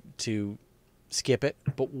to skip it.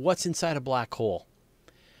 But what's inside a black hole?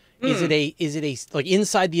 Is it a like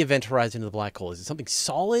inside the event horizon of the black hole? Is it something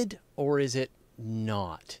solid or is it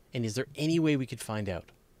not? And is there any way we could find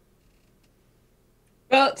out?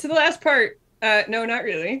 Well, to the last part, no, not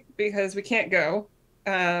really, because we can't go.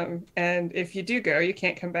 And if you do go, you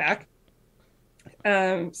can't come back.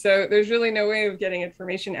 So there's really no way of getting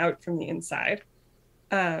information out from the inside.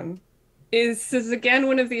 This is again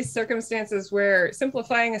one of these circumstances where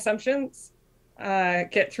simplifying assumptions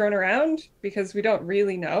get thrown around because we don't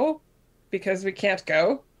really know, because we can't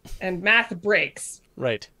go. and math breaks.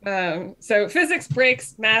 Right. So physics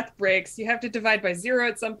breaks, math breaks. You have to divide by 0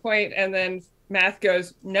 at some point, and then math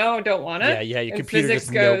goes, no, don't want to. Yeah, your and computer physics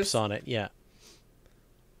just goes, nopes on it. Yeah.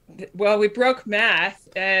 Well, we broke math,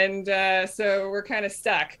 and so we're kind of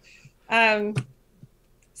stuck.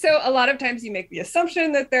 So a lot of times you make the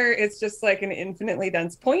assumption that it's just like an infinitely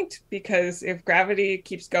dense point, because if gravity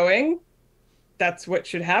keeps going, that's what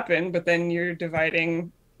should happen. But then you're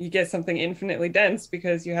dividing, you get something infinitely dense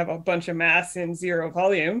because you have a bunch of mass in 0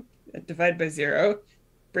 volume. Divide by 0,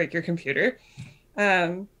 break your computer.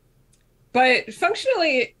 But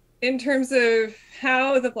functionally, in terms of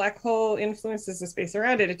how the black hole influences the space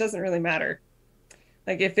around it, it doesn't really matter.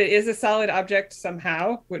 Like if it is a solid object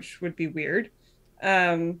somehow, which would be weird,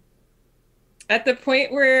 at the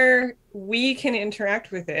point where we can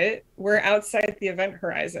interact with it, we're outside the event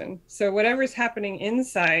horizon. So whatever's happening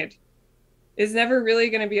inside is never really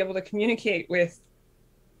going to be able to communicate with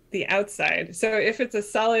the outside. So if it's a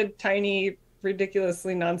solid, tiny,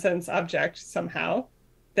 ridiculously nonsense object somehow,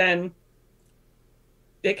 then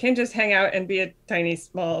it can just hang out and be a tiny,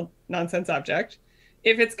 small nonsense object.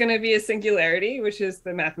 If it's going to be a singularity, which is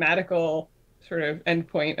the mathematical sort of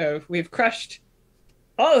endpoint of we've crushed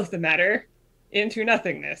all of the matter into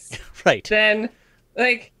nothingness, right? Then,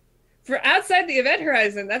 like, for outside the event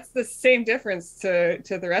horizon, that's the same difference to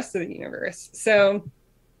the rest of the universe. So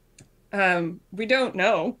we don't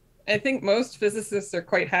know. I think most physicists are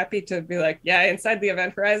quite happy to be like, yeah, inside the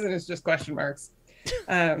event horizon is just question marks.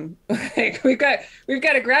 Like we've got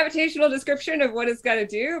a gravitational description of what it's got to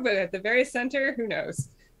do, but at the very center, who knows?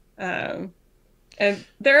 And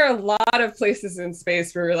there are a lot of places in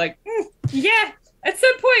space where we're like, yeah, at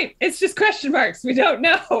some point, it's just question marks. We don't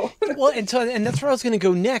know. Well, and that's where I was going to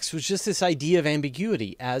go next, was just this idea of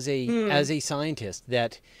ambiguity as a scientist,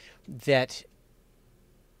 that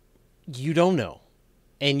you don't know,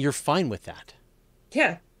 and you're fine with that.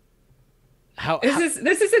 Yeah. This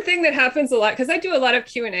is a thing that happens a lot, because I do a lot of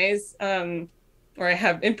Q&As, or I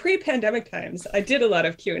have in pre-pandemic times. I did a lot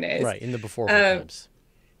of Q&As. Right, in the before times.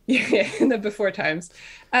 Yeah, in the before times,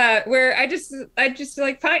 where I just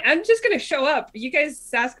like, fine, I'm just gonna show up. You guys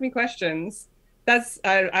ask me questions.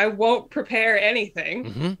 I won't prepare anything.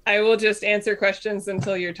 Mm-hmm. I will just answer questions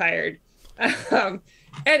until you're tired. And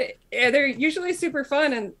they're usually super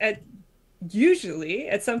fun. And usually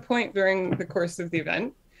at some point during the course of the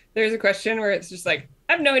event, there's a question where it's just like,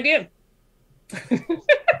 I have no idea.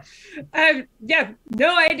 I have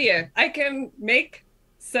no idea. I can make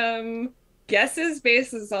some guesses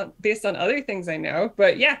based on other things I know,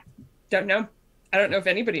 but yeah, don't know. I don't know if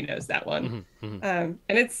anybody knows that one. Mm-hmm.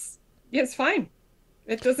 And it's fine.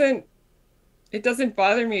 It doesn't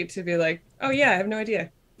bother me to be like, oh yeah, I have no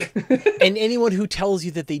idea. And anyone who tells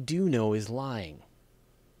you that they do know is lying.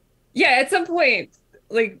 Yeah, at some point,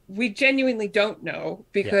 like, we genuinely don't know,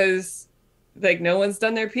 because like no one's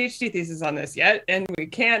done their PhD thesis on this yet, and we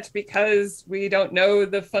can't because we don't know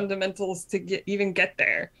the fundamentals to even get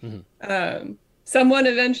there. Mm-hmm. Someone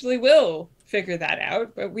eventually will figure that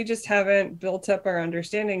out, but we just haven't built up our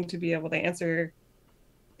understanding to be able to answer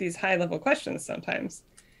these high level questions sometimes.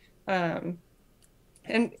 And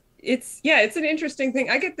it's an interesting thing.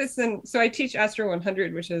 I get this so I teach Astro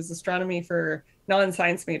 100, which is astronomy for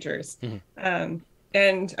non-science majors. Mm-hmm.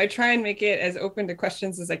 And I try and make it as open to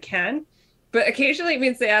questions as I can. But occasionally it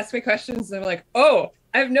means they ask me questions and I'm like, oh,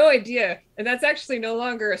 I have no idea. And that's actually no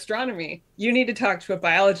longer astronomy. You need to talk to a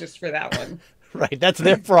biologist for that one. Right. That's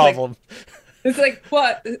their problem. It's like,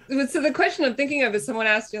 what? So the question I'm thinking of is someone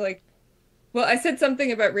asked you, like, well, I said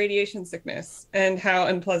something about radiation sickness and how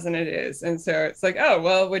unpleasant it is. And so it's like, oh,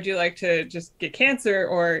 well, would you like to just get cancer,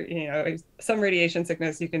 or, some radiation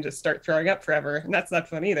sickness, you can just start throwing up forever. And that's not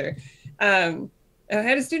fun either. And I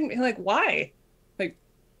had a student be like, why? Like,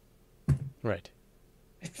 right.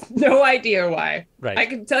 No idea why. Right. I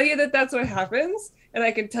can tell you that that's what happens, and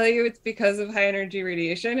I can tell you it's because of high energy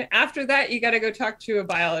radiation. After that, you got to go talk to a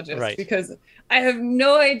biologist, right, because I have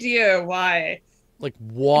no idea why. Like,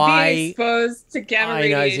 why being exposed to gamma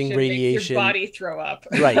radiation makes your body throw up.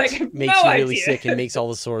 Right. Like, makes you really sick and makes all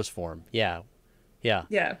the sores form. Yeah. Yeah.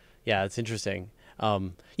 Yeah. Yeah, it's interesting.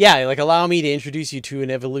 Like, allow me to introduce you to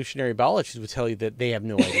an evolutionary biologist who would tell you that they have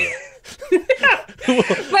no idea.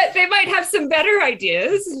 But they might have some better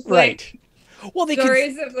ideas. Right. Like, well,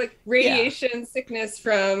 stories of like radiation sickness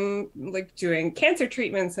from like doing cancer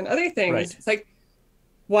treatments and other things. Right. It's like,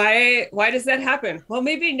 why does that happen? Well,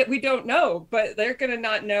 maybe we don't know, but they're going to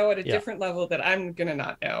not know at a different level that I'm going to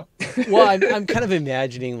not know. Well, I'm kind of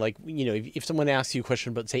imagining, like, if someone asks you a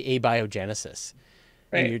question about, say, abiogenesis,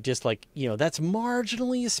 right, and you're just like, that's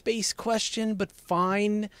marginally a space question, but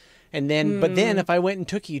fine. And then, but then if I went and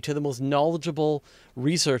took you to the most knowledgeable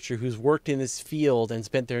researcher who's worked in this field and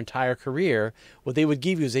spent their entire career, what they would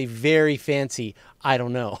give you is a very fancy, I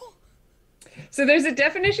don't know. So there's a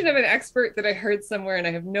definition of an expert that I heard somewhere, and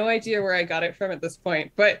I have no idea where I got it from at this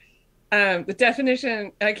point. But the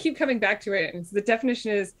definition, I keep coming back to it, and the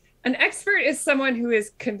definition is, an expert is someone who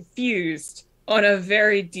is confused on a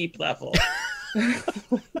very deep level.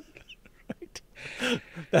 Right.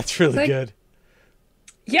 That's really good.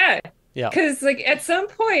 Yeah. Yeah. Because like at some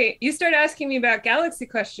point you start asking me about galaxy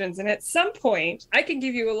questions, and at some point I can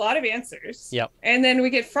give you a lot of answers. Yep. And then we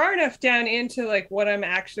get far enough down into like what I'm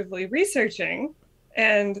actively researching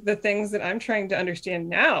and the things that I'm trying to understand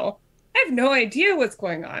now. I have no idea what's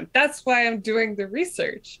going on. That's why I'm doing the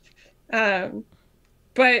research.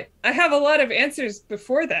 But I have a lot of answers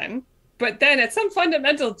before then. But then at some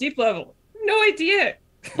fundamental deep level, no idea.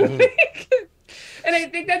 Mm-hmm. And I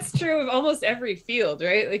think that's true of almost every field,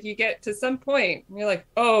 right? Like you get to some point and you're like,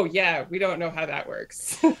 oh yeah, we don't know how that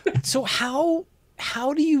works. So how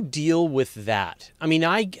do you deal with that? I mean,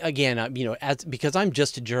 because I'm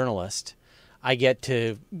just a journalist, I get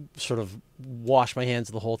to sort of wash my hands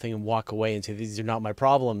of the whole thing and walk away and say, these are not my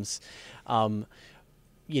problems. Don't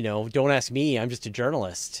ask me, I'm just a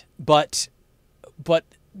journalist. But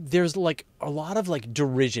there's like a lot of like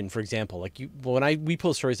derision, for example, like we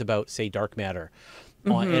post stories about, say, dark matter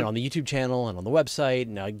and on the YouTube channel and on the website,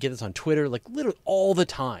 and I get this on Twitter, like literally all the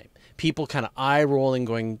time, people kind of eye rolling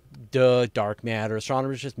going, duh, dark matter,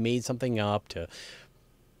 astronomers just made something up to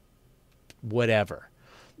whatever.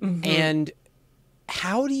 And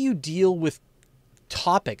how do you deal with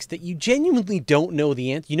topics that you genuinely don't know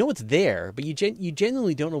the answer? You know it's there, but you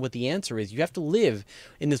genuinely don't know what the answer is. You have to live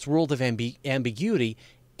in this world of ambiguity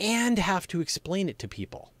and have to explain it to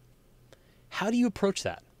people. How do you approach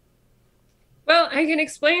that? Well, I can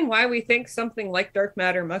explain why we think something like dark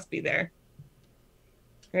matter must be there.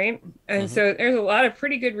 Right? And so there's a lot of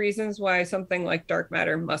pretty good reasons why something like dark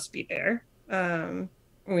matter must be there.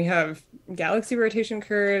 We have galaxy rotation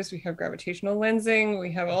curves, we have gravitational lensing,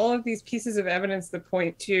 we have all of these pieces of evidence that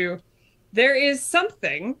point to there is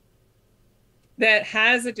something that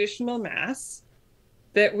has additional mass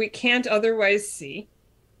that we can't otherwise see.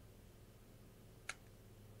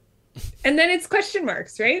 And then it's question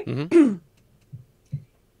marks, right?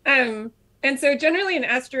 And so generally in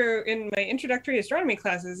my introductory astronomy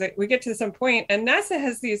classes, we get to some point, and NASA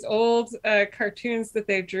has these old cartoons that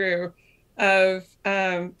they drew of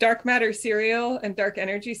dark matter cereal and dark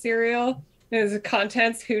energy cereal. There's the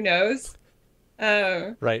contents, who knows?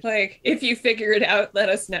 Right. Like, if you figure it out, let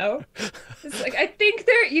us know. It's like, I think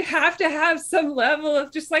you have to have some level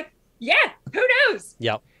of just like, yeah, who knows?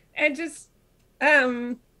 Yep. And just,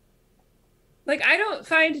 like, I don't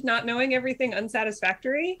find not knowing everything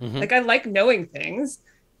unsatisfactory. Like, I like knowing things,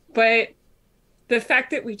 but the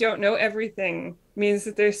fact that we don't know everything means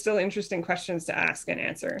that there's still interesting questions to ask and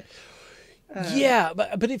answer. Yeah,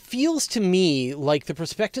 but it feels to me like the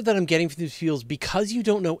perspective that I'm getting from these fields, because you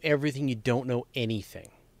don't know everything, you don't know anything.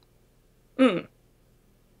 Well,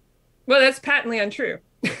 that's patently untrue.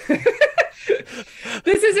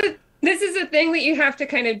 This is a thing that you have to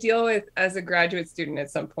kind of deal with as a graduate student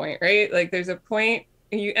at some point, right? Like there's a point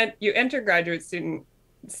you enter graduate student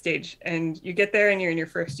stage and you get there and you're in your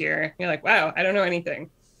first year. And you're like, wow, I don't know anything.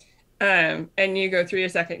 And you go through your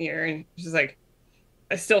second year and it's just like,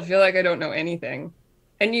 I still feel like I don't know anything.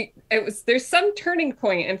 And there's some turning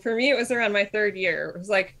point. And for me, it was around my third year. It was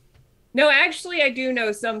like, no, actually, I do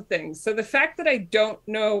know some things. So the fact that I don't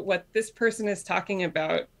know what this person is talking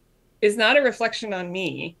about is not a reflection on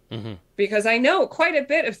me, because I know quite a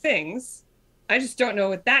bit of things. I just don't know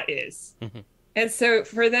what that is. And so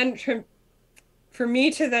for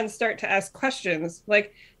me to then start to ask questions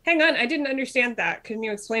like, hang on, I didn't understand that. Can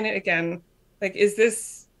you explain it again? Like, is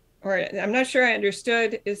this, or I'm not sure I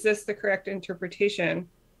understood, is this the correct interpretation?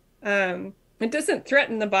 It doesn't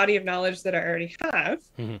threaten the body of knowledge that I already have.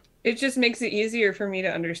 It just makes it easier for me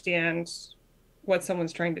to understand what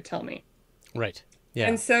someone's trying to tell me. Right. Yeah.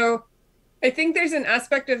 And so I think there's an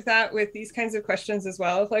aspect of that with these kinds of questions as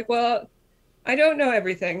well. Of like, well, I don't know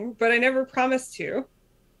everything, but I never promised to.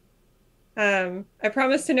 I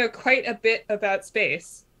promised to know quite a bit about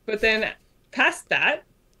space, but then past that,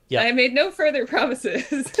 I made no further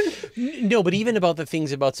promises. No, but even about the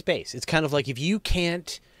things about space, it's kind of like if you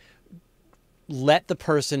can't let the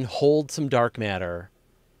person hold some dark matter,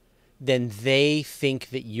 then they think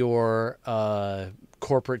that you're a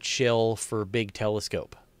corporate shill for big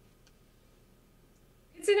telescope.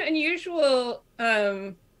 It's an unusual,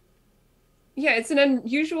 it's an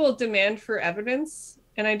unusual demand for evidence,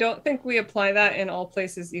 and I don't think we apply that in all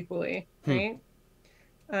places equally, right?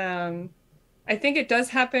 I think it does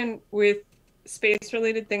happen with space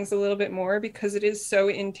related things a little bit more because it is so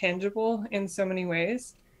intangible in so many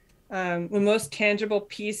ways. The most tangible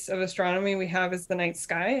piece of astronomy we have is the night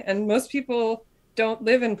sky, and most people don't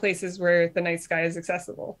live in places where the night sky is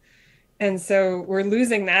accessible. And so we're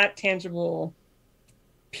losing that tangible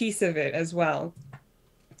piece of it as well.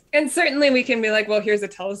 And certainly we can be like, well, here's a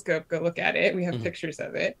telescope, go look at it. We have pictures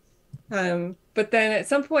of it. But then at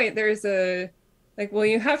some point there's well,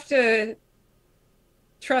 you have to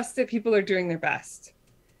trust that people are doing their best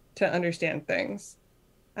to understand things.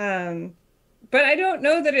 But I don't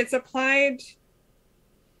know that it's applied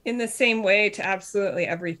in the same way to absolutely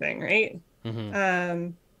everything, right?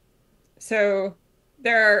 So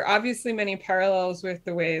there are obviously many parallels with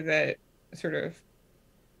the way that sort of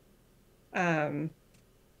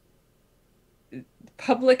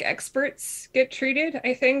public experts get treated,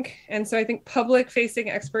 I think. And so I think public facing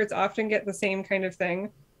experts often get the same kind of thing.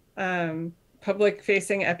 Public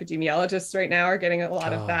facing epidemiologists right now are getting a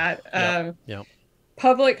lot of that.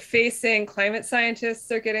 Public facing climate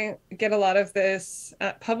scientists are get a lot of this.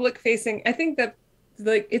 Public facing, I think that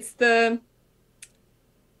it's the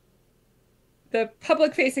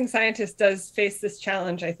public facing scientist does face this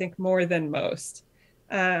challenge, I think, more than most.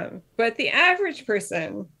 But the average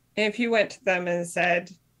person, if you went to them and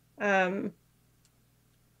said, hey,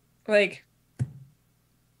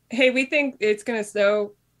 we think it's going to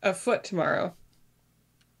snow a foot tomorrow.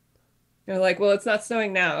 You're like, well, it's not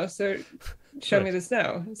snowing now, so show me the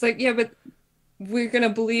snow. It's like, yeah, but we're going to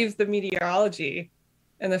believe the meteorology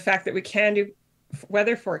and the fact that we can do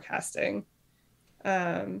weather forecasting.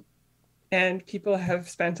 And people have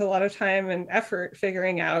spent a lot of time and effort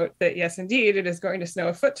figuring out that, yes, indeed, it is going to snow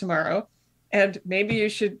a foot tomorrow. And maybe you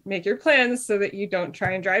should make your plans so that you don't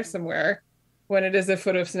try and drive somewhere when it is a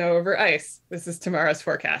foot of snow over ice. This is tomorrow's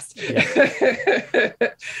forecast. Yeah.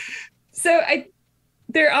 So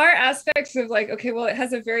there are aspects of like, okay, well, it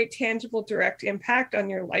has a very tangible, direct impact on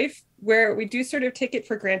your life where we do sort of take it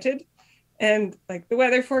for granted. And like the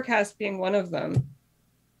weather forecast being one of them.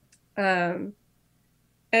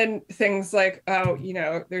 And things like, oh,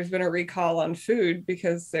 there's been a recall on food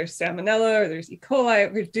because there's salmonella or there's E.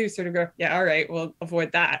 coli. We do sort of go, yeah, all right, we'll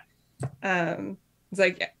avoid that. It's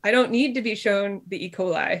like, I don't need to be shown the E.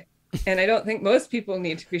 coli. And I don't think most people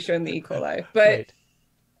need to be shown the E. coli. But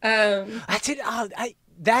that's it.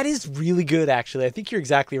 That is really good, actually. I think you're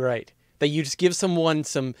exactly right. That you just give someone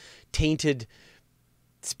some tainted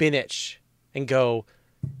spinach and go,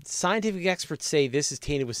 scientific experts say this is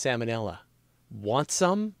tainted with salmonella. Want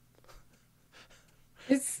some?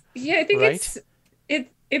 I think right?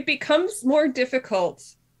 It becomes more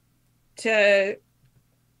difficult to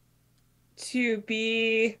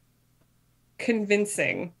be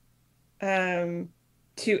convincing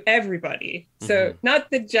to everybody. So not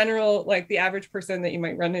the general, like the average person that you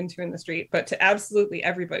might run into in the street, but to absolutely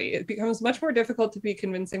everybody. It becomes much more difficult to be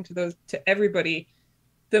convincing to everybody,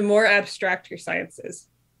 the more abstract your science is.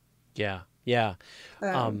 Yeah.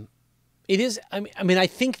 It is. I mean, I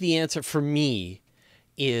think the answer for me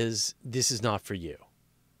is this is not for you.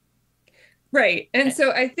 Right. And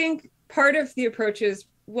so I think part of the approach is,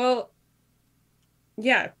 well,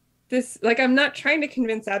 yeah, I'm not trying to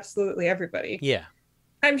convince absolutely everybody. Yeah.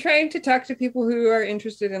 I'm trying to talk to people who are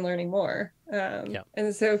interested in learning more.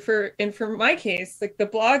 And so for my case, like the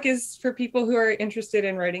blog is for people who are interested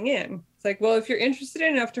in writing in. It's like, well, if you're interested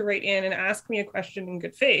enough to write in and ask me a question in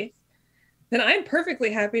good faith, then I'm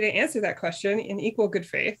perfectly happy to answer that question in equal good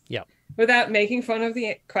faith without making fun of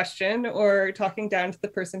the question or talking down to the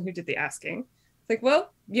person who did the asking. It's like,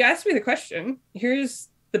 well, you asked me the question. Here's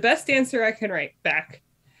the best answer I can write back.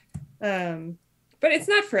 But it's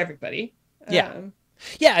not for everybody. Yeah,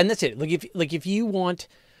 and that's it. If you want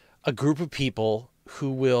a group of people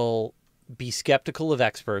who will be skeptical of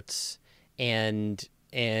experts and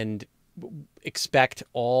expect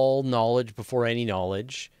all knowledge before any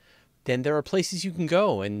knowledge, then there are places you can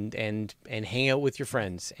go and hang out with your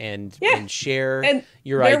friends and share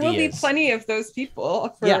your ideas. There will be plenty of those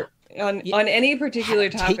people on any particular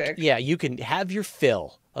topic. You can have your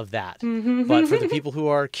fill of that. But for the people who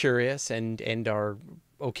are curious and are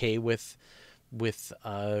okay with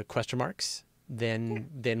question marks,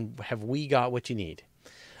 then have we got what you need?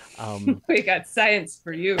 We got science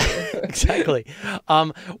for you. Exactly.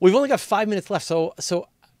 We've only got 5 minutes left, so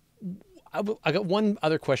I got one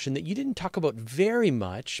other question that you didn't talk about very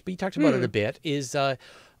much, but you talked about it a bit, is are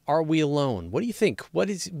we alone? What do you think? What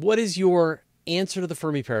is your answer to the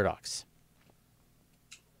Fermi paradox?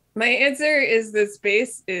 My answer is that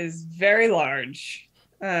space is very large.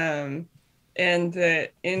 And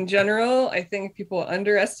that in general, I think people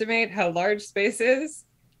underestimate how large space is.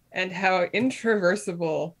 and how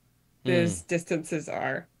intraversible those distances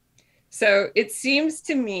are. So it seems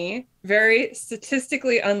to me very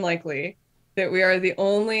statistically unlikely that we are the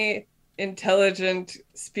only intelligent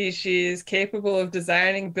species capable of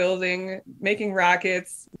designing, building, making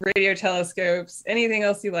rockets, radio telescopes, anything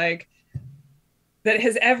else you like, that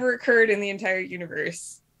has ever occurred in the entire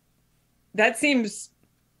universe. That seems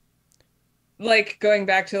like going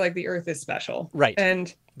back to like the Earth is special. Right.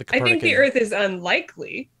 And I think the Earth is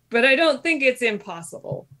unlikely, but I don't think it's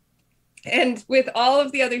impossible. And with all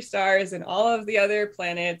of the other stars and all of the other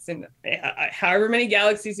planets and however many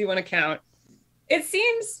galaxies you want to count, it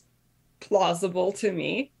seems plausible to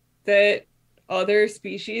me that other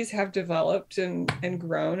species have developed and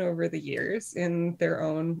grown over the years in their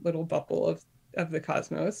own little bubble of the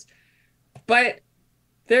cosmos. But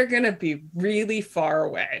they're going to be really far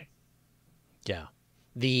away. Yeah.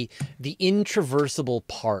 The intraversible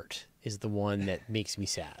part is the one that makes me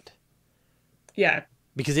sad. Yeah.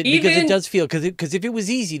 Because it does feel, because if it was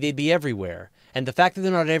easy, they'd be everywhere. And the fact that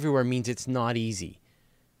they're not everywhere means it's not easy.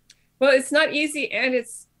 Well, it's not easy and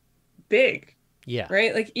it's big. Yeah.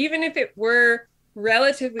 Right? Like, even if it were,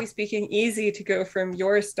 relatively speaking, easy to go from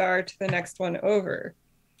your star to the next one over,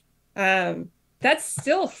 that's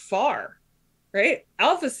still far, right?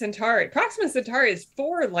 Alpha Centauri, Proxima Centauri is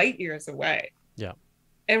 4 light years away. Yeah.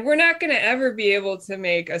 And we're not going to ever be able to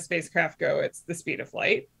make a spacecraft go at the speed of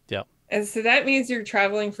light. Yeah. And so that means you're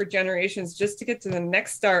traveling for generations just to get to the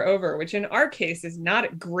next star over, which in our case is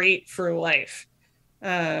not great for life.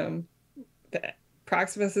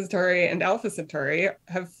 Proxima Centauri and Alpha Centauri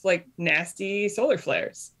have like nasty solar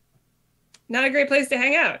flares. Not a great place to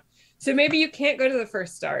hang out. So maybe you can't go to the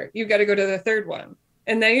first star. You've got to go to the third one.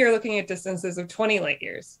 And then you're looking at distances of 20 light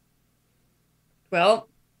years. Well,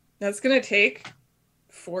 that's going to take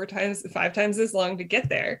 5 times as long to get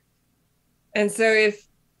there. And so if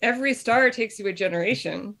every star takes you a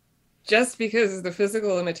generation, just because of the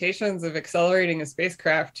physical limitations of accelerating a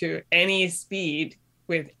spacecraft to any speed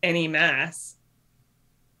with any mass,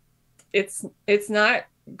 it's not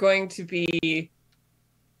going to be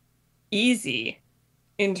easy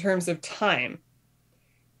in terms of time,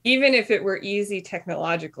 even if it were easy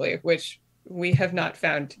technologically, which we have not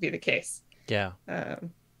found to be the case. Yeah.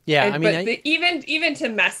 Yeah. I mean, even to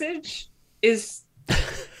message is.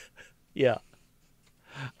 Yeah.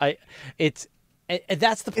 And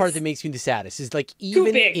that's the part that makes me the saddest, is like,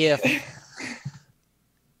 even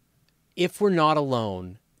if we're not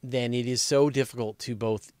alone, then it is so difficult to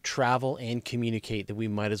both travel and communicate that we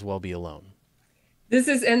might as well be alone. This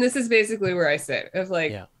is basically where I sit, of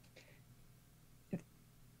like, yeah.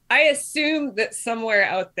 I assume that somewhere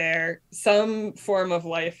out there, some form of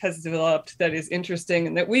life has developed that is interesting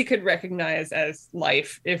and that we could recognize as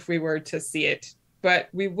life if we were to see it, but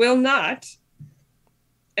we will not.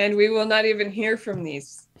 And we will not even hear from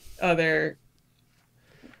these other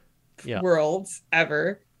worlds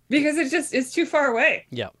ever, because it's too far away.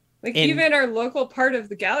 Yeah. Like, even our local part of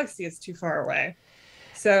the galaxy is too far away.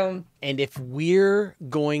 So, and if we're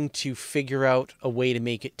going to figure out a way to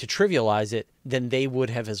make it, to trivialize it, then they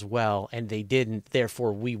would have as well, and they didn't.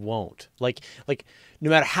 Therefore, we won't. Like no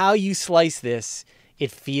matter how you slice this,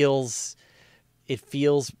 it feels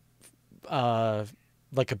like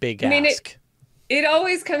a big ask. It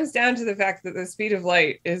always comes down to the fact that the speed of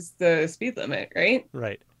light is the speed limit, right?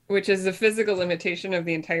 Right. Which is the physical limitation of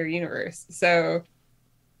the entire universe. So,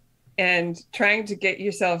 and trying to get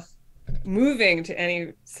yourself moving to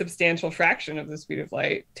any substantial fraction of the speed of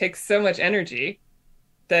light takes so much energy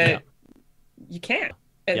that you can't.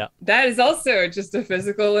 And that is also just a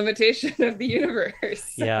physical limitation of the universe.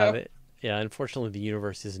 So. Yeah. Unfortunately, the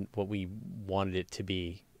universe isn't what we wanted it to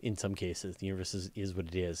be. In some cases, the universe is what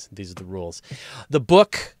it is. These are the rules. The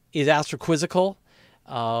book is Astroquizzical.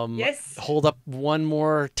 Yes. Hold up one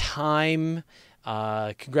more time.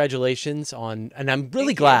 Congratulations on, and I'm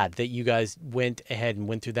really glad that you guys went ahead and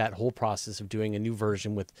went through that whole process of doing a new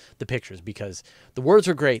version with the pictures, because the words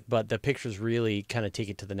are great, but the pictures really kind of take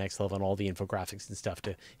it to the next level, and all the infographics and stuff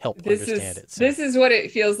to help understand it. So. This is what it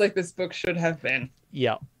feels like this book should have been.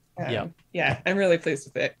 Yeah. Yeah, I'm really pleased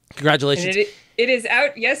with it. Congratulations. It is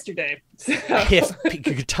out yesterday. So.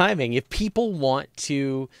 Good timing. If people want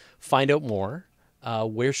to find out more,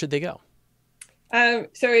 where should they go?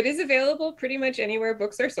 So it is available pretty much anywhere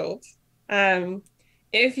books are sold.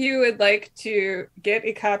 If you would like to get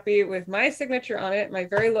a copy with my signature on it, my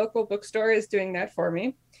very local bookstore is doing that for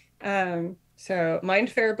me. So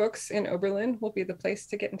Mindfair Books in Oberlin will be the place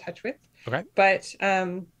to get in touch with. Okay. But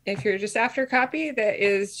if you're just after a copy that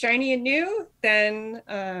is shiny and new, then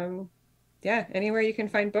yeah, anywhere you can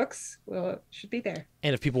find books, it should be there.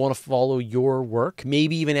 And if people want to follow your work,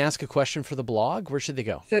 maybe even ask a question for the blog, where should they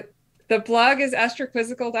go? So the blog is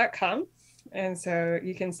astroquizzical.com. And so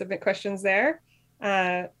you can submit questions there.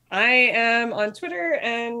 I am on Twitter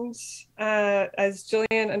and as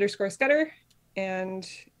Jillian_Scudder, and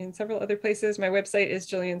in several other places. My website is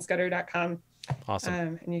jillianscudder.com. Awesome.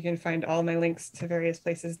 And you can find all my links to various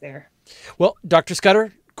places there. Well, Dr.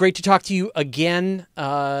 Scudder, great to talk to you again.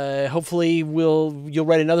 Hopefully you'll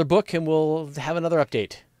write another book and we'll have another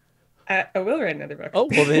update. I will write another book. Oh,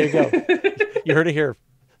 well, there you go. You heard it here.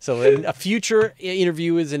 So a future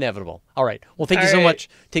interview is inevitable. All right. Well, thank you so much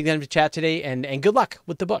for taking the time to chat today, and good luck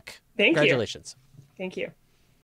with the book. Thank you. Congratulations. Thank you.